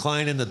 Get the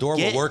client in the door.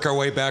 We'll work our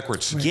way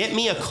backwards. Get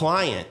me a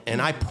client,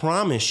 and I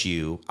promise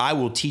you, I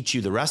will teach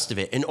you the rest of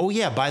it. And oh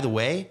yeah, by the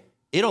way,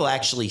 it'll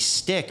actually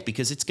stick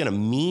because it's going to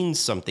mean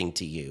something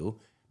to you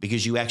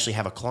because you actually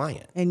have a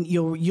client. And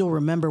you'll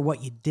remember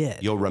what you did.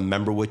 You'll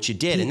remember what you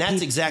did. And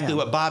that's exactly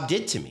what Bob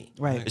did to me.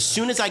 Right. As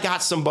soon as I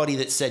got somebody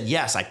that said,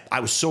 yes, I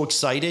was so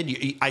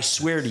excited. I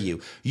swear to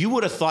you, you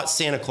would have thought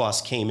Santa Claus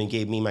came and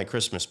gave me my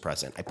Christmas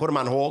present. I put him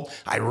on hold.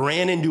 I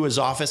ran into his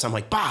office. I'm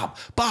like, Bob,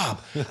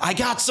 I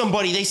got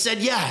somebody. They said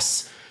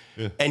yes.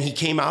 And he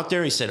came out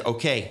there. He said,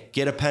 okay,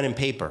 get a pen and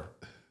paper.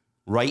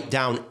 Write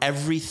down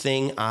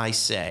everything I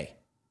say.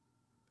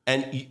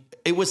 And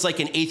it was like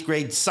an 8th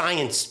grade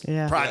science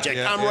project.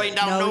 I'm writing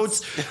down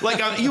notes.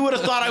 Like you would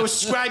have thought I was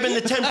scribing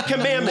the 10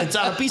 commandments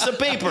on a piece of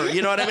paper.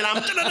 You know what I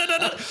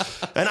mean?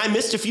 And I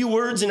missed a few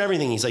words and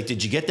everything. He's like,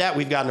 did you get that?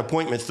 We've got an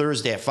appointment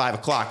Thursday at 5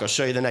 o'clock. I'll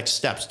show you the next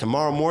steps.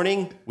 Tomorrow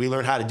morning, we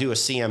learn how to do a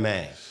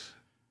CMA.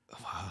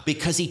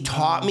 Because he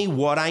taught me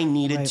what I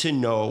needed to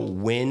know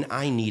when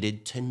I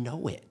needed to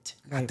know it.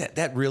 Right.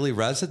 That really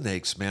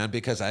resonates, man,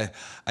 because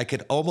I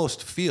could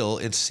almost feel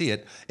and see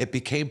it. It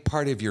became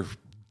part of your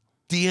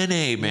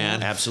DNA,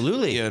 man.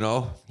 Absolutely. You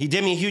know, he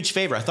did me a huge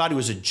favor. I thought he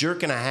was a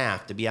jerk and a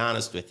half, to be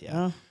honest with you.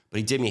 But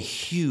he did me a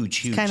huge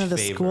favor. It's kind of the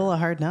school of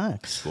hard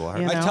knocks.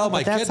 I tell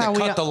my kids to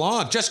cut the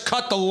lawn. Just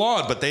cut the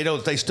lawn, but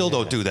they still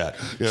don't do that.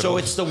 So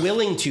it's the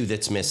willing to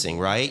that's missing,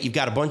 right? You've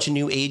got a bunch of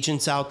new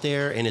agents out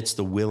there, and it's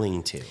the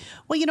willing to.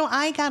 Well,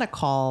 I got a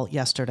call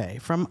yesterday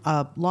from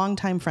a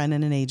longtime friend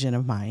and an agent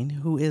of mine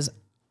who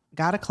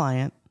got a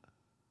client.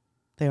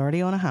 They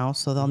already own a house,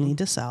 so they'll need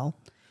to sell.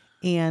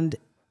 And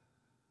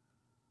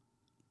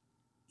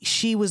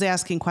she was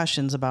asking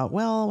questions about,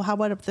 well, how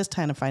about this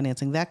kind of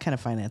financing, that kind of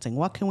financing?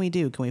 What can we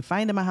do? Can we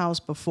find them a house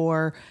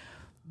before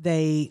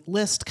they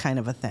list, kind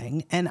of a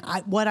thing? And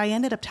what I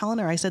ended up telling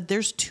her, I said,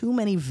 there's too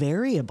many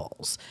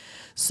variables.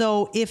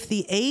 So if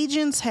the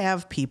agents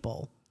have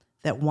people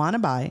that want to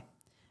buy,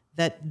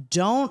 that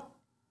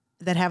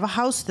have a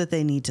house that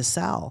they need to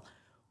sell,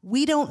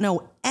 we don't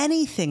know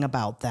anything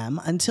about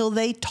them until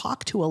they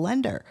talk to a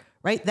lender,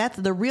 right?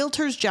 The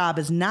realtor's job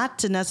is not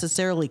to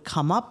necessarily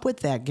come up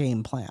with that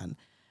game plan,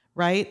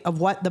 right, of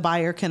what the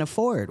buyer can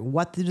afford.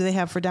 What do they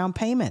have for down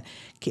payment?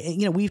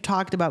 We've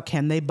talked about,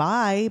 can they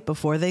buy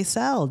before they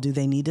sell? Do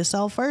they need to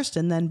sell first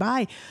and then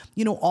buy?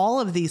 All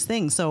of these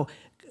things. So,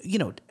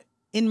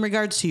 in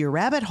regards to your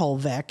rabbit hole,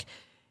 Vic,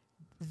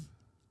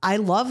 I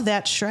love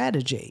that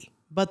strategy,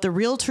 but the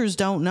realtors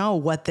don't know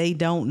what they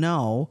don't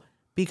know,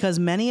 because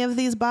many of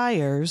these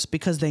buyers,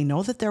 because they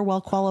know that they're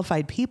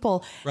well-qualified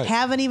people,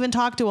 haven't even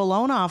talked to a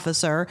loan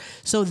officer,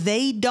 so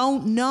they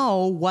don't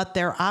know what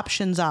their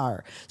options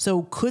are.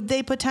 So could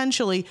they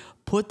potentially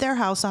put their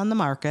house on the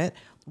market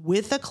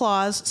with a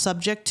clause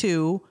subject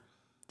to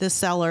the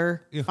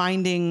seller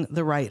finding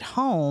the right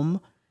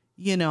home,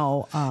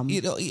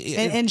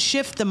 and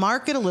shift the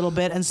market a little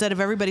bit instead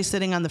of everybody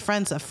sitting on the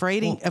fence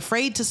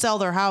afraid to sell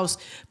their house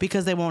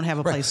because they won't have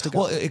a place to go.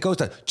 Well, it goes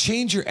to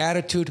change your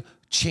attitude,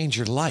 change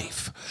your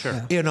life.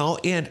 Sure.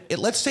 And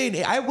let's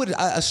say I would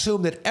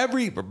assume that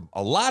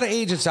a lot of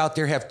agents out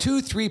there have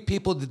 2-3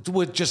 people that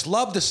would just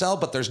love to sell,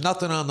 but there's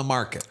nothing on the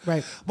market.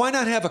 Right. Why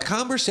not have a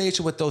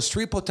conversation with those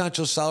 3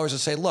 potential sellers and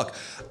say, look,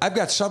 I've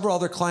got several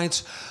other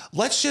clients.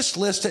 Let's just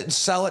list it and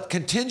sell it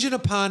contingent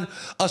upon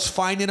us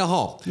finding a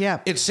home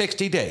in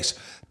 60 days.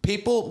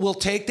 People will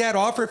take that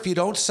offer. If you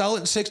don't sell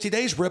it in 60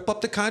 days, rip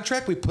up the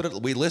contract.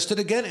 We list it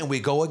again, and we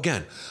go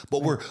again.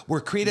 But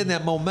we're creating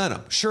that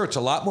momentum. Sure, it's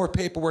a lot more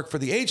paperwork for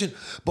the agent,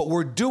 but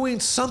we're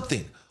doing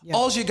something. Yeah.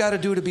 All you got to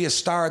do to be a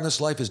star in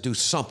this life is do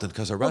something,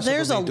 because the rest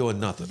of them ain't doing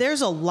nothing.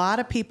 There's a lot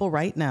of people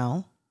right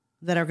now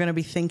that are going to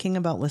be thinking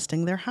about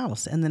listing their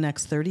house in the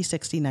next 30,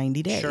 60,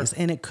 90 days. Sure.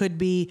 And it could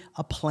be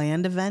a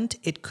planned event.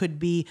 It could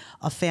be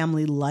a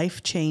family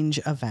life change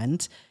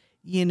event,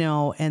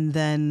 and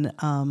then...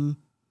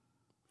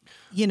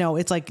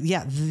 it's like,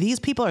 these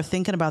people are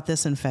thinking about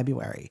this in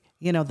February.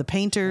 The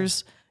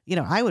painters,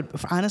 I would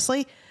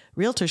honestly,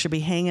 realtors should be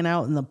hanging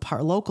out in the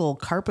local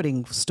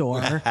carpeting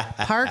store,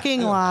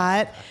 parking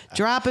lot,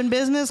 dropping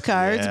business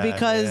cards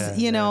because,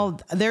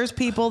 there's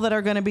people that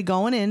are going to be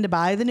going in to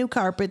buy the new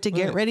carpet to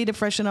get ready to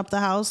freshen up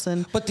the house.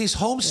 But these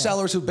home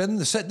sellers who've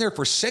been sitting there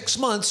for 6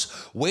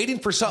 months waiting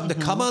for something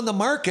to come on the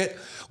market,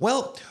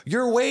 well,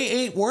 your way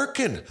ain't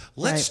working.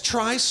 Let's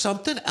try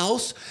something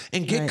else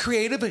and get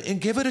creative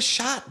and give it a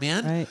shot,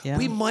 man. Right, yeah.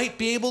 We might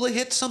be able to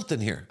hit something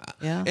here.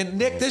 Yeah. And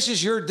Nick, this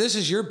is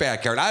your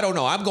backyard. I don't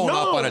know. I'm going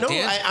off on a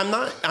tangent.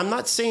 I'm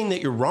not saying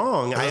that you're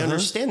wrong. I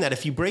understand that.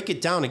 If you break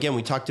it down, again,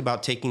 we talked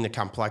about taking the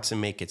complex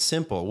and make it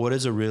simple. What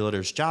is a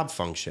realtor's job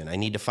function? I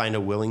need to find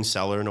a willing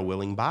seller and a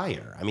willing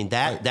buyer. I mean,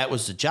 that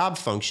was the job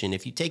function.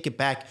 If you take it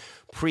back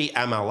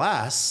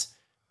pre-MLS,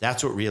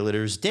 that's what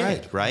realtors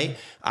did, right?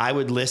 I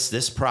would list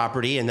this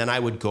property and then I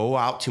would go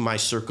out to my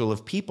circle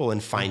of people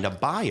and find a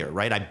buyer,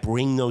 right? I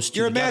bring those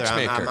two together. You're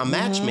a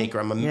matchmaker.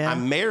 I'm a matchmaker.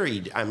 I'm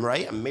married. I'm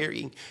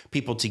marrying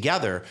people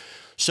together.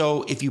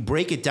 So if you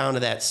break it down to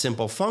that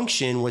simple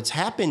function, what's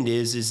happened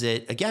is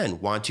that,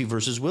 again, want to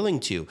versus willing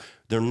to.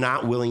 They're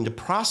not willing to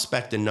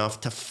prospect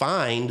enough to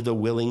find the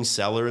willing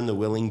seller and the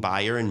willing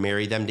buyer and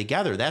marry them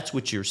together. That's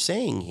what you're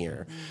saying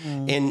here.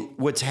 And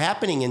what's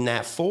happening in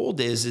that fold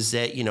is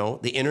that, you know,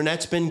 the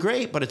internet's been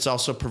great, but it's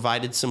also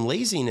provided some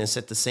laziness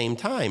at the same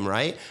time,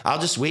 right? I'll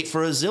just wait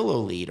for a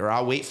Zillow lead, or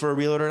I'll wait for a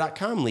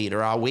realtor.com lead,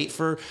 or I'll wait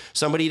for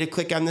somebody to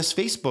click on this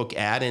Facebook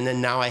ad. And then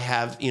now I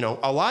have, you know,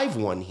 a live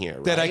one here,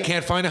 right? That I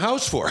can't find a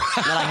house for.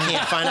 That I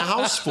can't find a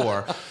house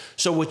for.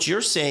 So what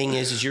you're saying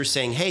is you're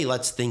saying, hey,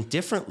 let's think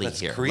differently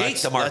here. Create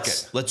the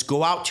market. Let's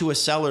go out to a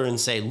seller and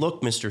say,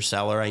 look, Mr.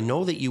 Seller, I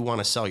know that you want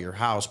to sell your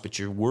house, but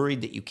you're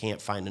worried that you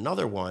can't find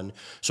another one.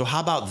 So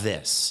how about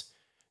this?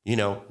 You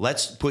know,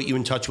 let's put you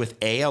in touch with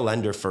a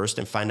lender first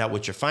and find out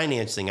what your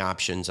financing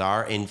options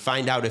are and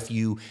find out if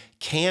you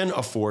can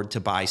afford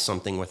to buy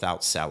something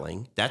without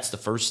selling. That's the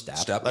first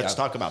step. Let's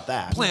talk about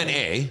that. Plan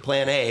A.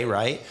 Plan A,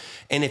 right?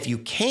 And if you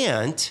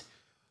can't,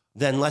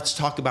 then let's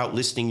talk about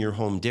listing your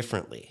home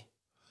differently.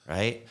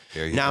 Right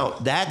now,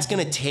 that's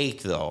going to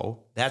take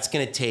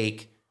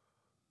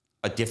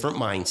a different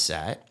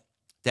mindset.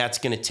 That's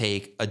going to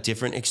take a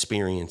different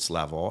experience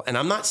level. And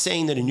I'm not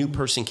saying that a new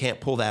person can't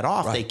pull that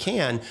off. Right. They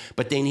can,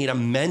 but they need a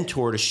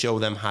mentor to show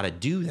them how to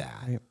do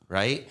that.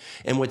 Right.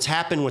 And what's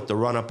happened with the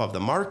run up of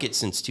the market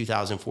since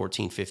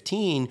 2014,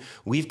 15,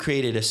 we've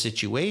created a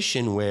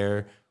situation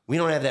where we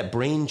don't have that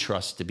brain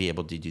trust to be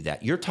able to do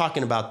that. You're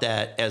talking about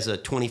that as a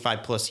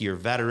 25 plus year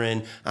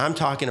veteran. I'm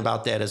talking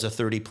about that as a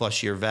 30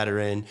 plus year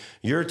veteran.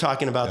 You're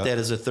talking about that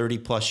as a 30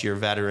 plus year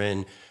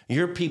veteran.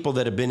 Your people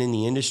that have been in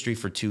the industry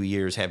for 2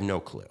 years have no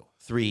clue.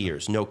 3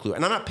 years, no clue.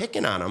 And I'm not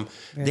picking on them.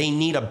 Right. They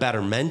need a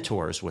better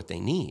mentor is what they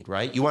need,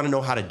 right? You want to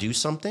know how to do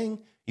something?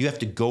 You have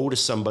to go to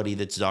somebody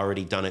that's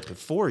already done it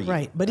before you.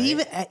 Right. But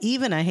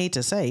even I hate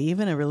to say,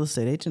 even a real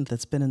estate agent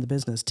that's been in the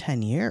business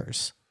 10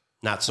 years.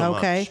 Not so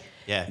much.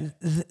 Yeah.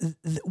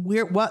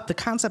 The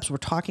concepts we're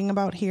talking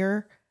about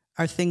here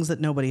are things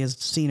that nobody has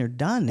seen or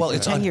done. Well,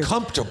 it's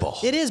uncomfortable.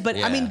 It is, but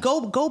I mean,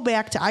 go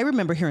back to, I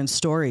remember hearing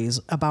stories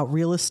about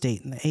real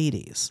estate in the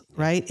 80s,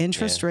 right?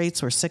 Interest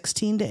rates were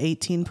 16 to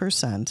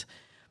 18%.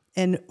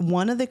 And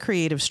one of the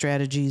creative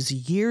strategies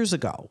years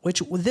ago,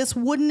 which this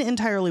wouldn't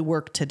entirely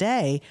work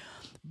today,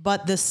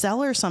 but the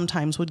seller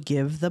sometimes would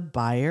give the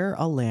buyer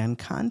a land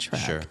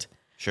contract.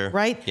 Sure.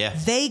 Right? Yeah.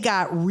 They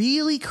got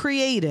really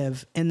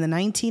creative in the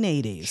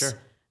 1980s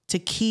to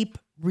keep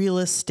real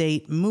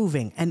estate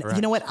moving. And you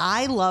know what?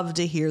 I love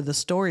to hear the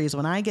stories.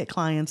 When I get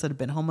clients that have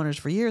been homeowners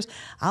for years,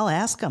 I'll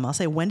ask them, I'll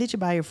say, when did you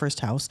buy your first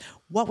house?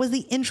 What was the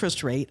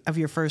interest rate of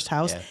your first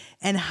house?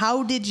 And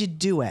how did you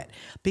do it?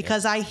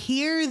 Because I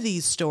hear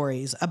these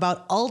stories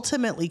about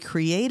ultimately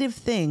creative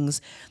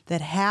things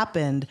that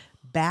happened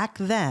back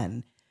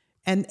then.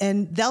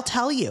 And they'll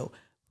tell you,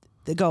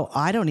 they go,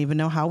 I don't even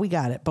know how we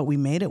got it, but we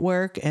made it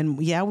work. And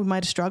we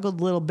might have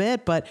struggled a little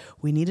bit, but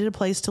we needed a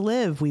place to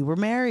live. We were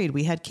married.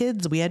 We had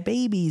kids. We had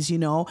babies, you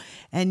know,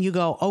 and you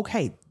go,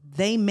 okay,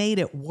 they made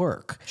it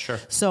work. Sure.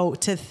 So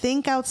to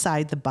think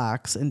outside the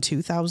box in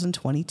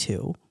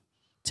 2022,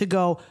 to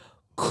go,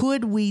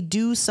 could we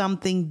do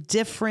something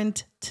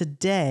different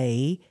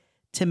today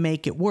to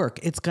make it work?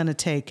 It's going to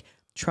take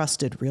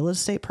trusted real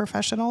estate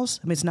professionals.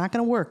 I mean, it's not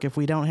going to work if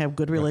we don't have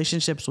good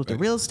relationships with the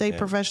real estate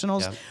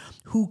professionals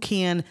who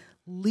can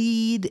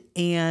lead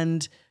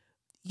and,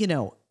 you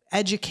know,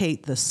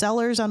 educate the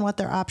sellers on what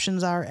their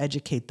options are,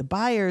 educate the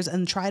buyers,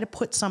 and try to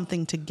put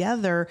something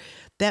together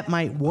that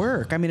might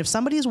work. I mean, if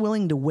somebody is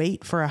willing to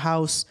wait for a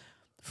house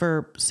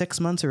for 6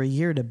 months or a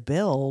year to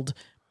build,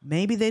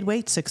 maybe they'd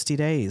wait 60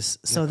 days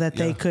so that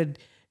they could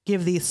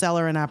give the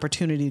seller an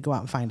opportunity to go out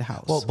and find a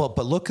house. Well,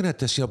 but looking at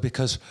this, you know,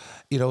 because,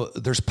 you know,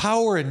 there's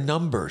power in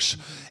numbers,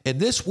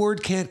 and this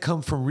word can't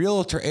come from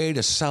realtor A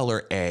to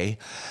seller A.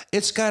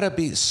 It's got to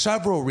be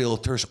several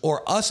realtors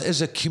or us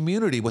as a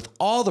community with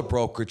all the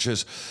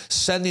brokerages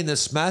sending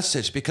this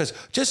message. Because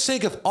just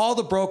think if all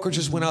the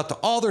brokerages went out to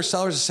all their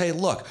sellers and say,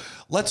 look,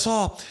 let's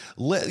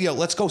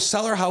go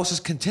sell our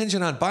houses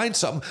contingent on buying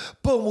something.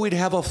 Boom, we'd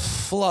have a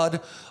flood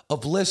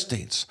of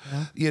listings,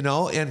 you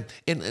know,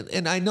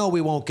 and I know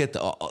we won't get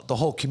the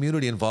whole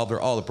community involved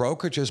or all the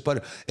brokerages,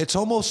 but it's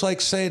almost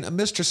like saying,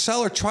 Mr.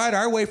 Seller, try it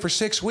our way for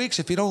 6 weeks.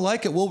 If you don't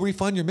like it, we'll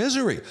refund your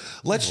misery.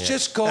 Let's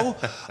just go.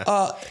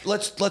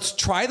 Let's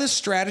try this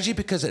strategy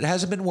because it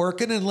hasn't been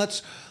working, and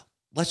let's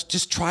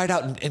just try it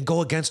out and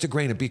go against the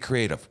grain and be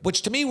creative.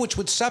 Which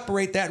would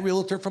separate that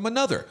realtor from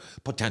another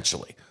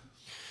potentially.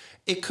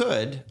 It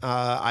could.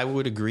 I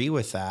would agree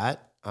with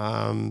that.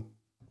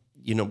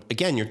 You know,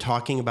 again, you're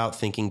talking about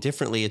thinking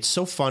differently. It's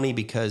so funny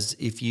because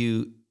if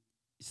you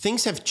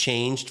things have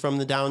changed from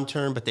the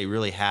downturn, but they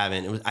really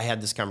haven't. I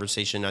had this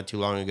conversation not too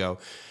long ago.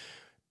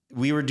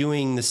 We were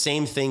doing the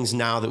same things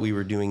now that we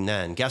were doing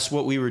then. Guess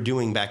what we were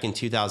doing back in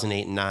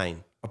 2008 and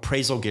 9?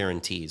 Appraisal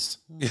guarantees.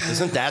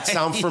 Doesn't that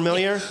sound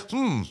familiar?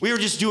 We were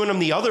just doing them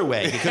the other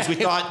way because we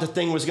thought the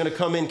thing was going to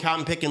come in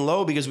cotton picking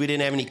low because we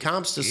didn't have any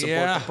comps to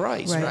support the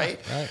price, right?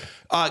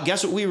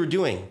 Guess what we were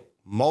doing?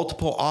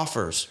 Multiple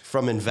offers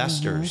from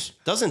investors.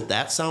 Doesn't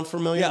that sound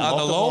familiar? Yeah, on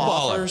the low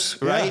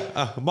offers, right?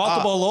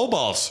 Multiple low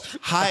balls.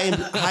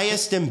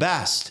 Highest and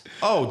best.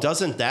 Oh,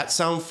 doesn't that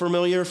sound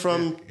familiar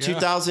from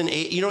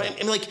 2008? You know,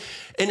 and like,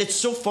 and it's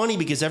so funny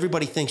because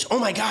everybody thinks, oh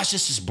my gosh,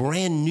 this is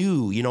brand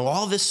new. You know,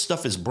 all this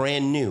stuff is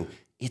brand new.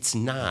 It's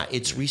not.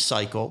 It's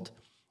recycled.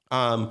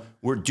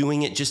 We're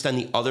doing it just on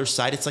the other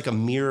side. It's like a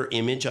mirror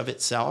image of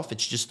itself.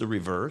 It's just the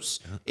reverse.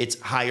 It's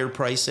higher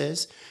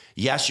prices.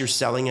 Yes, you're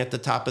selling at the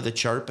top of the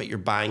chart, but you're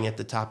buying at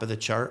the top of the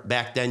chart.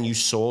 Back then, you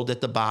sold at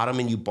the bottom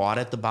and you bought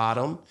at the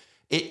bottom.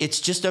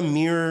 It's just a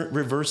mirror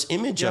reverse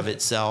image of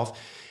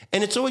itself.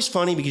 And it's always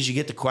funny because you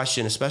get the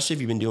question, especially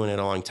if you've been doing it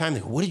a long time,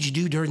 like, what did you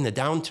do during the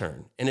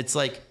downturn? And it's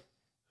like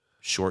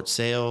short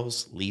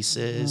sales,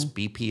 leases,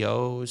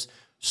 BPOs,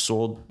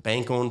 sold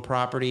bank-owned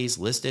properties,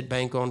 listed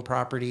bank-owned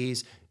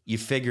properties. You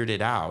figured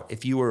it out.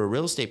 If you were a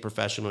real estate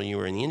professional and you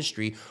were in the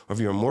industry, or if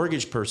you're a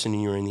mortgage person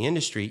and you were in the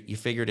industry, you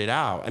figured it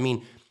out. I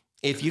mean,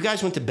 if you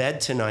guys went to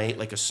bed tonight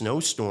like a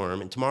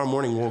snowstorm and tomorrow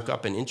morning woke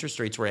up and interest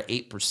rates were at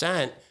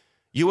 8%,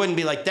 you wouldn't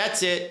be like,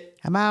 that's it.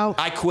 I'm out.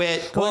 I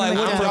quit. Well, I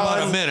would for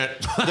about a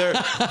minute. They're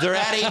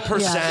at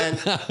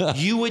 8%.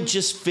 You would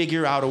just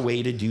figure out a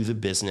way to do the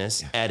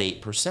business at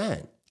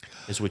 8%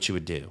 is what you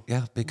would do.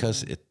 Yeah,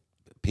 because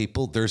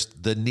there's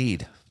the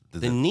need.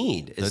 The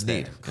need is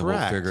there.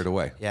 Correct. We'll figure it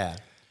away. Yeah.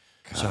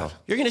 God. So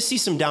you're going to see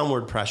some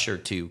downward pressure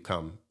to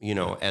come, you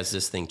know, as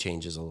this thing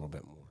changes a little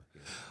bit more.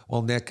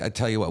 Well, Nick, I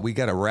tell you what, we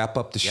got to wrap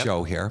up the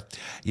show here,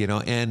 you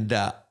know, and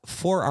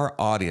for our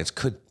audience,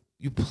 could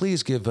you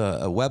please give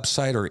a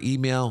website or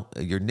email,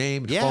 your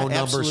name, phone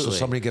number, so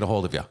somebody can get a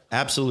hold of you?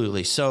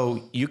 Absolutely.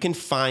 So you can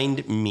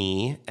find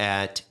me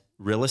at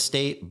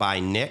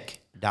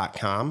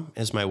realestatebynick.com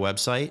as my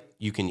website.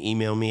 You can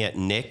email me at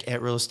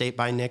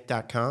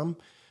nick@realestatebynick.com.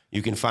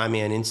 You can find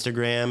me on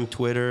Instagram,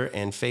 Twitter,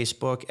 and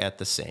Facebook at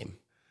the same.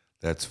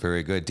 That's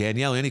very good.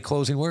 Danielle, any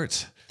closing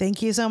words?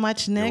 Thank you so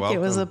much, Nick.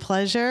 It was a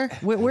pleasure.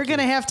 We're going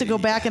to have to go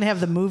back and have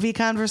the movie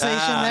conversation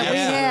that we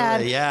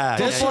had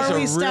before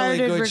we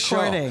started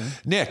recording. Show.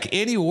 Nick,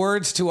 any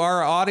words to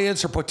our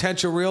audience or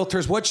potential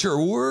realtors? What's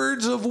your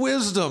words of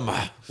wisdom?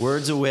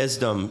 Words of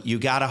wisdom. You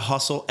got to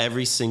hustle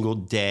every single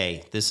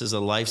day. This is a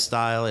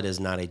lifestyle. It is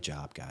not a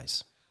job,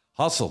 guys.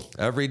 Hustle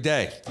every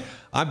day.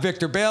 I'm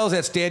Victor Bals.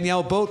 That's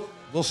Danielle Boote.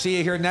 We'll see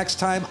you here next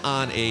time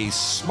on A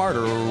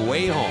Smarter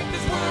Way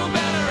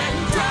Home.